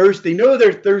 They're thirsty. No,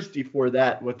 they're thirsty for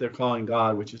that, what they're calling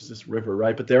God, which is this river,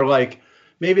 right? But they're like,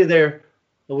 maybe they're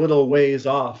a little ways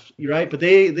off, right? But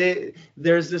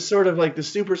there's this sort of like the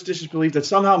superstitious belief that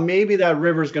somehow maybe that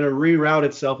river is going to reroute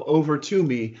itself over to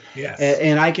me, Yes.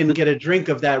 and I can get a drink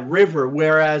of that river.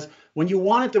 Whereas when you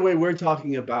want it the way we're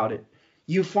talking about it,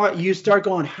 you start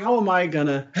going, how do I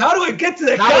get to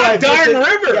the goddamn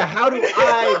river? Yeah, how do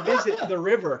I visit the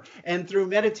river? And through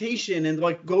meditation and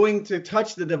like going to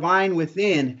touch the divine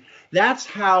within, that's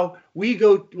how we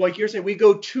go, like you're saying, we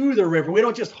go to the river. We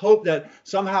don't just hope that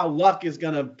somehow luck is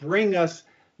going to bring us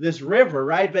this river,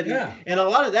 right? But and a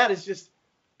lot of that is just,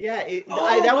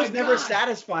 that was never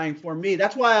satisfying for me.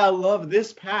 That's why I love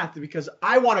this path, because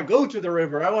I want to go to the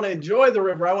river. I want to enjoy the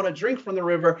river. I want to drink from the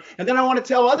river. And then I want to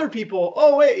tell other people,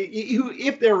 oh, wait,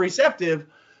 if they're receptive,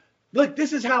 look,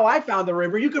 this is how I found the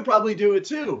river. You could probably do it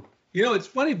too. You know, it's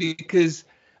funny because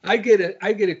I get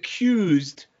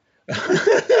accused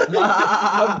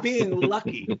of being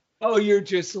lucky. Oh, you're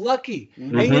just lucky.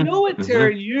 Mm-hmm. And you know what,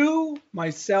 Terry? You,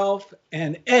 myself,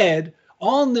 and Ed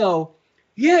all know,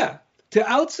 to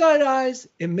outside eyes,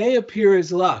 it may appear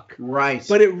as luck. Right.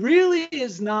 But it really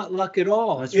is not luck at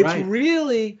all. That's it's right.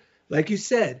 really, like you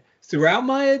said, throughout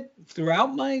my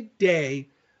day,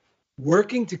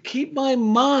 working to keep my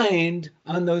mind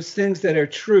on those things that are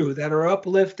true, that are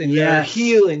uplifting, that are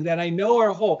healing, that I know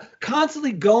are whole.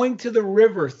 Constantly going to the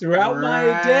river throughout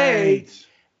my day.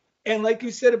 And like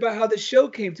you said about how the show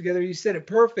came together, you said it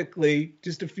perfectly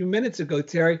just a few minutes ago,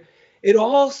 Terry. It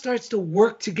all starts to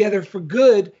work together for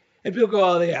good. And people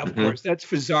go, oh, yeah, of course, that's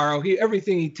Fazaro.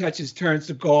 Everything he touches turns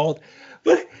to gold.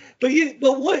 But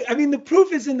what? I mean, the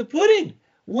proof is in the pudding.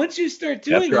 Once you start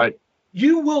doing it,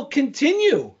 you will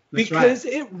continue because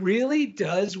it really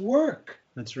does work.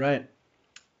 That's right.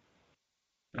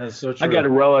 That's so true. I got a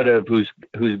relative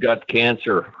who's got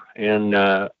cancer and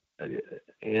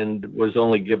was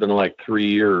only given like 3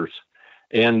 years,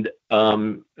 and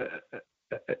I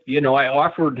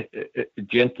offered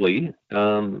gently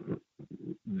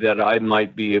that I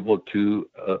might be able to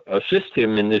assist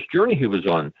him in this journey he was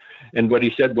on. And what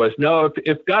he said was, no,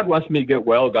 if God wants me to get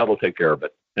well, God will take care of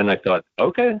it. And I thought,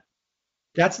 okay.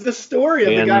 That's the story of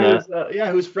the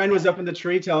guy whose friend was up in the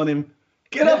tree telling him,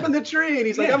 get up in the tree. And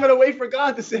he's like, I'm going to wait for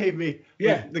God to save me.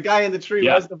 Yeah. The guy in the tree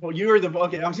was you were the,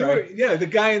 okay, I'm sorry. The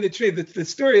guy in the tree, the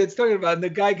story it's talking about, and the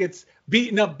guy gets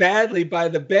beaten up badly by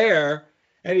the bear.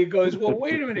 And he goes, well,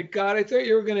 wait a minute, God, I thought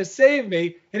you were going to save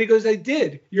me. And he goes, I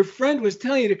did. Your friend was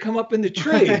telling you to come up in the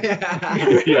tree.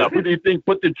 What do you think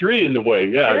put the tree in the way?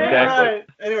 Yeah, exactly. Right.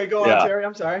 Anyway, go on, Terry.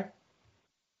 I'm sorry.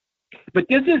 But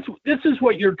this is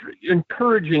what you're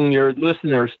encouraging your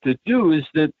listeners to do, is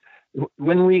that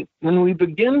when we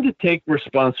begin to take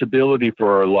responsibility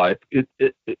for our life, it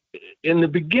in the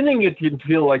beginning it can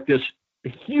feel like this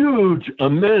huge,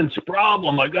 immense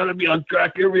problem. I got to be on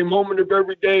track every moment of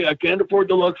every day. I can't afford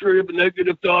the luxury of a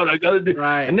negative thought. I got to do,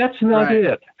 and that's not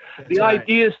it. The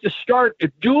idea is to start,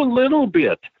 do a little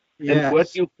bit, and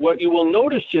what you will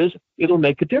notice is it'll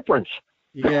make a difference.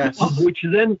 Yes. Which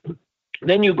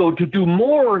then you go to do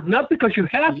more, not because you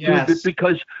have to, but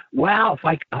because, wow,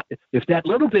 if that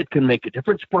little bit can make a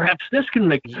difference, perhaps this can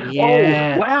make.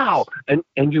 Oh, wow,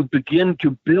 and you begin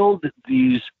to build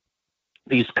these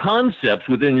concepts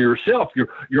within yourself.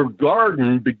 Your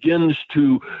garden begins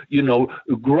to,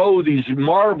 grow these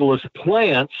marvelous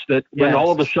plants that when all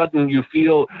of a sudden you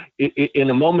feel in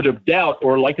a moment of doubt,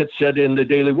 or like it said in the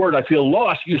Daily Word, I feel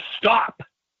lost, you stop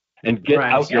and get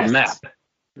out your map.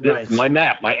 My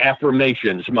map, my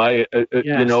affirmations, my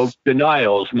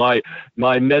denials, my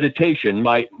meditation,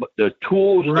 the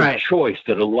tools of choice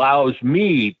that allows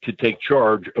me to take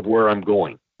charge of where I'm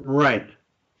going. Right.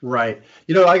 I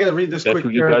got to read this quick. That's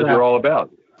what you guys are all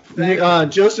about.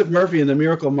 Joseph Murphy in the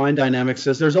Miracle Mind Dynamics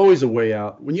says, there's always a way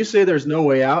out. When you say there's no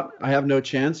way out, I have no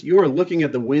chance, you are looking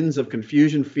at the winds of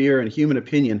confusion, fear, and human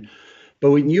opinion.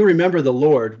 But when you remember the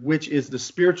Lord, which is the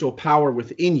spiritual power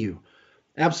within you,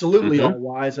 absolutely all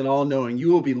wise and all knowing,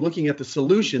 you will be looking at the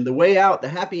solution, the way out, the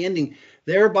happy ending,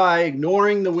 thereby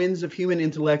ignoring the winds of human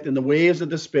intellect and the waves of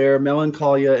despair,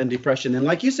 melancholia, and depression. And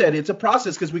like you said, it's a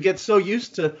process because we get so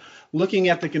used to looking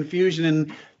at the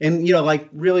confusion and like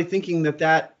really thinking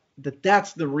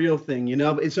that's the real thing,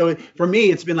 And so for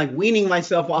me, it's been like weaning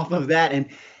myself off of that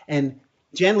and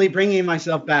gently bringing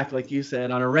myself back, like you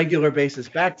said, on a regular basis,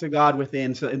 back to God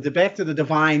within, back to the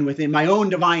divine within, my own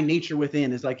divine nature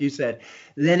within, is like you said.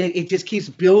 Then it just keeps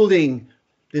building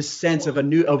this sense of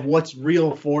what's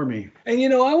real for me.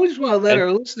 And I always want to let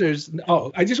our listeners.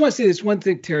 Oh, I just want to say this one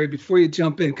thing, Terry, before you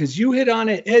jump in, because you hit on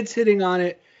it, Ed's hitting on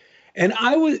it, and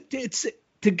it's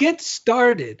to get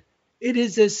started. It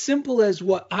is as simple as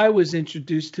what I was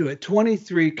introduced to at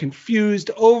 23,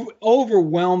 confused,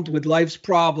 overwhelmed with life's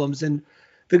problems, and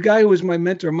the guy who was my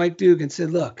mentor, Mike Dugan, said,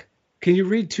 "Look, can you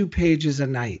read 2 pages a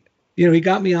night?" He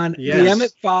got me on the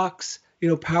Emmett Fox,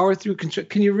 Power Through Control.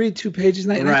 Can you read 2 pages a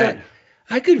night? And right. I thought,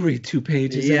 I could read 2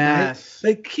 pages a night.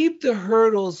 Like, keep the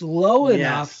hurdles low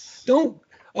enough. Don't,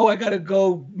 I got to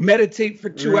go meditate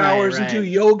for 2 hours and do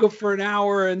yoga for an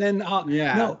hour and then,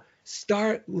 no,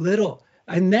 start little.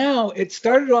 And now it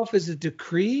started off as a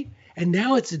decree, and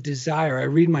now it's a desire. I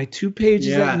read my 2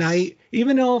 pages at night.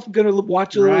 Even though I'm going to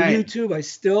watch a little YouTube, I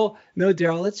still know,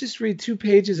 Daryl, let's just read 2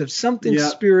 pages of something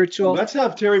spiritual. Let's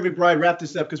have Terry McBride wrap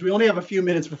this up because we only have a few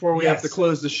minutes before we have to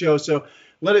close the show. So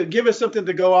give us something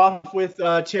to go off with,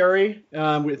 Terry.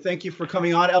 Thank you for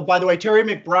coming on. By the way,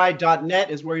 terrymcbride.net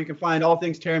is where you can find all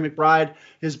things Terry McBride.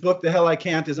 His book, The Hell I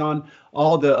Can't, is on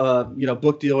all the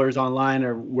book dealers online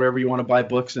or wherever you want to buy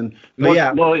books.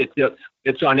 Well,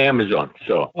 it's on Amazon.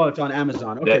 So. Oh, it's on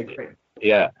Amazon. Okay, great.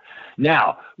 Yeah.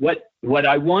 Now, what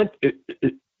I want,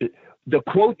 the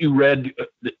quote you read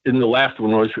in the last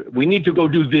one was, "We need to go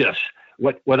do this."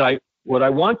 What I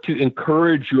want to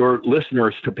encourage your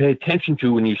listeners to pay attention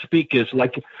to when you speak is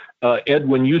like, Ed,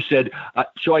 when you said,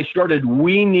 so I started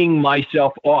weaning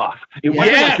myself off. It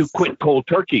wasn't like you quit cold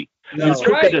turkey. No. You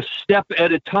took it a step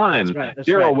at a time.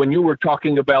 Daryl, when you were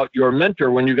talking about your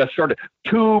mentor, when you got started,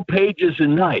 2 pages a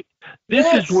night. This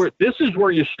is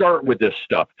where you start with this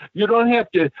stuff. You don't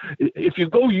have to, if you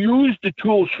go use the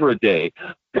tools for a day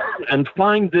and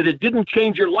find that it didn't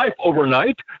change your life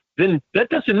overnight, then that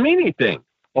doesn't mean anything.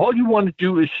 All you want to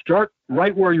do is start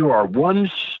right where you are,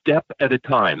 1 step at a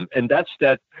time. And that's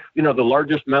the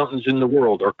largest mountains in the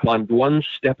world are climbed 1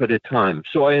 step at a time.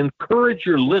 So I encourage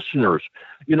your listeners,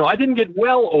 I didn't get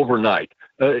well overnight.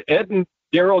 Ed and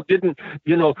Daryl didn't,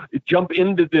 jump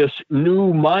into this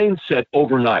new mindset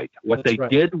overnight. What they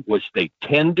did was they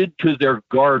tended to their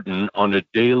garden on a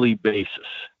daily basis.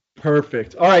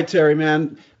 Perfect. All right, Terry,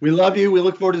 man. We love you. We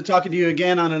look forward to talking to you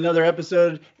again on another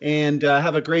episode, and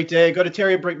have a great day. Go to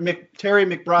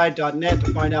terrymcbride.net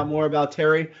to find out more about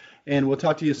Terry, and we'll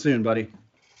talk to you soon, buddy.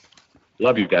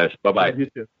 Love you guys. Bye-bye. You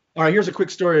too. All right, here's a quick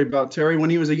story about Terry.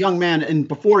 When he was a young man and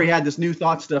before he had this new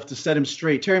thought stuff to set him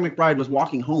straight, Terry McBride was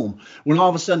walking home when all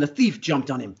of a sudden a thief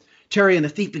jumped on him. Terry and the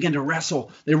thief began to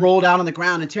wrestle. They rolled out on the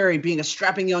ground, and Terry, being a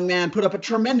strapping young man, put up a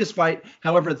tremendous fight.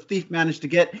 However, the thief managed to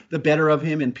get the better of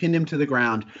him and pinned him to the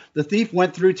ground. The thief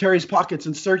went through Terry's pockets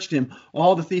and searched him.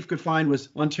 All the thief could find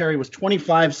on Terry was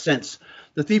 25 cents.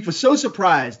 The thief was so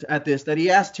surprised at this that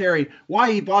he asked Terry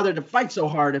why he bothered to fight so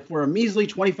hard for a measly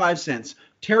 25 cents.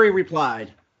 Terry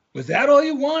replied, "Was that all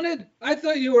you wanted? I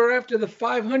thought you were after the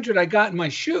 500 I got in my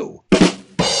shoe."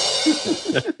 All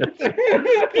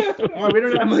right, we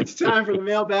don't have much time for the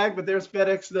mailbag, but there's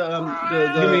FedEx. There's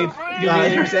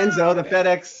Enzo, the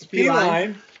FedEx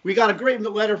feline. We got a great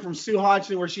letter from Sue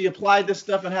Hodgson where she applied this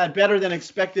stuff and had better than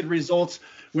expected results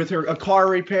with a car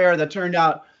repair that turned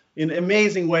out in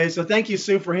amazing ways. So thank you,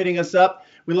 Sue, for hitting us up.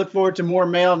 We look forward to more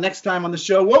mail next time on the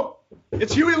show. Whoa,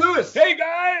 it's Huey Lewis. Hey,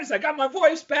 guys, I got my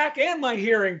voice back and my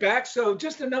hearing back, so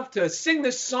just enough to sing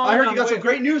this song. I heard you got some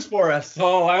great news for us.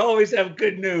 Oh, I always have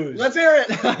good news. Let's hear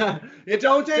it. It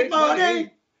don't take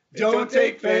money, don't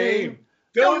take fame,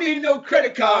 don't need no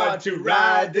credit card to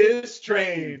ride this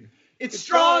train. It's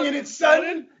strong and it's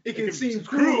sudden, it can seem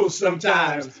cruel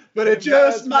sometimes, but it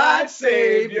just might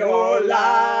save your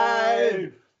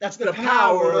life. That's the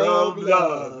power of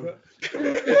love.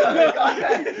 Visit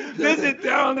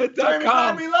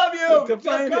DarylNet.com. We love you. To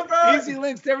find easy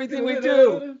links to everything we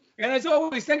do. And as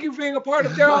always, thank you for being a part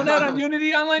of Daryl Net on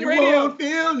Unity Online Radio. You won't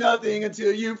feel nothing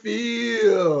until you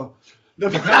feel the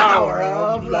power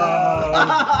of love.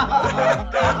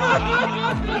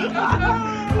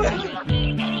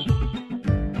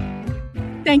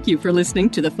 Thank you for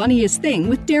listening to The Funniest Thing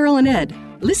with Daryl and Ed.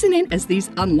 Listen in as these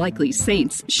unlikely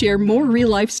saints share more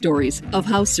real-life stories of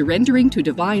how surrendering to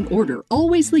divine order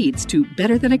always leads to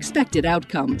better-than-expected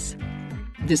outcomes.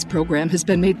 This program has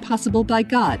been made possible by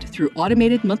God through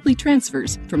automated monthly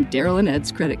transfers from Daryl and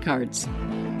Ed's credit cards.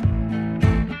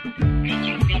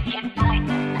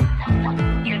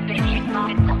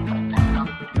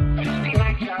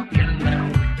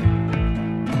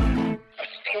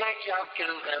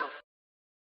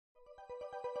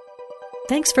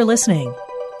 Thanks for listening.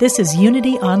 This is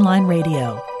Unity Online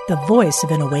Radio, the voice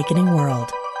of an awakening world.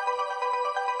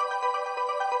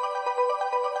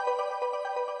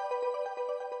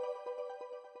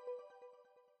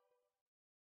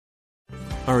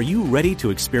 Are you ready to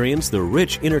experience the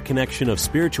rich interconnection of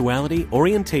spirituality,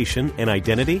 orientation, and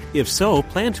identity? If so,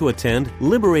 plan to attend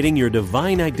Liberating Your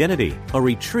Divine Identity, a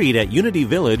retreat at Unity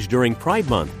Village during Pride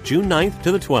Month, June 9th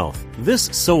to the 12th. This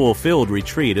soul-filled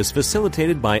retreat is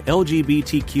facilitated by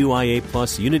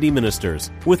LGBTQIA+ Unity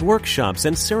ministers, with workshops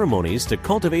and ceremonies to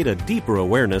cultivate a deeper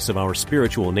awareness of our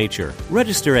spiritual nature.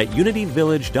 Register at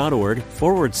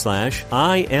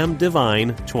unityvillage.org/I Am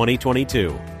Divine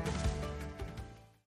 2022.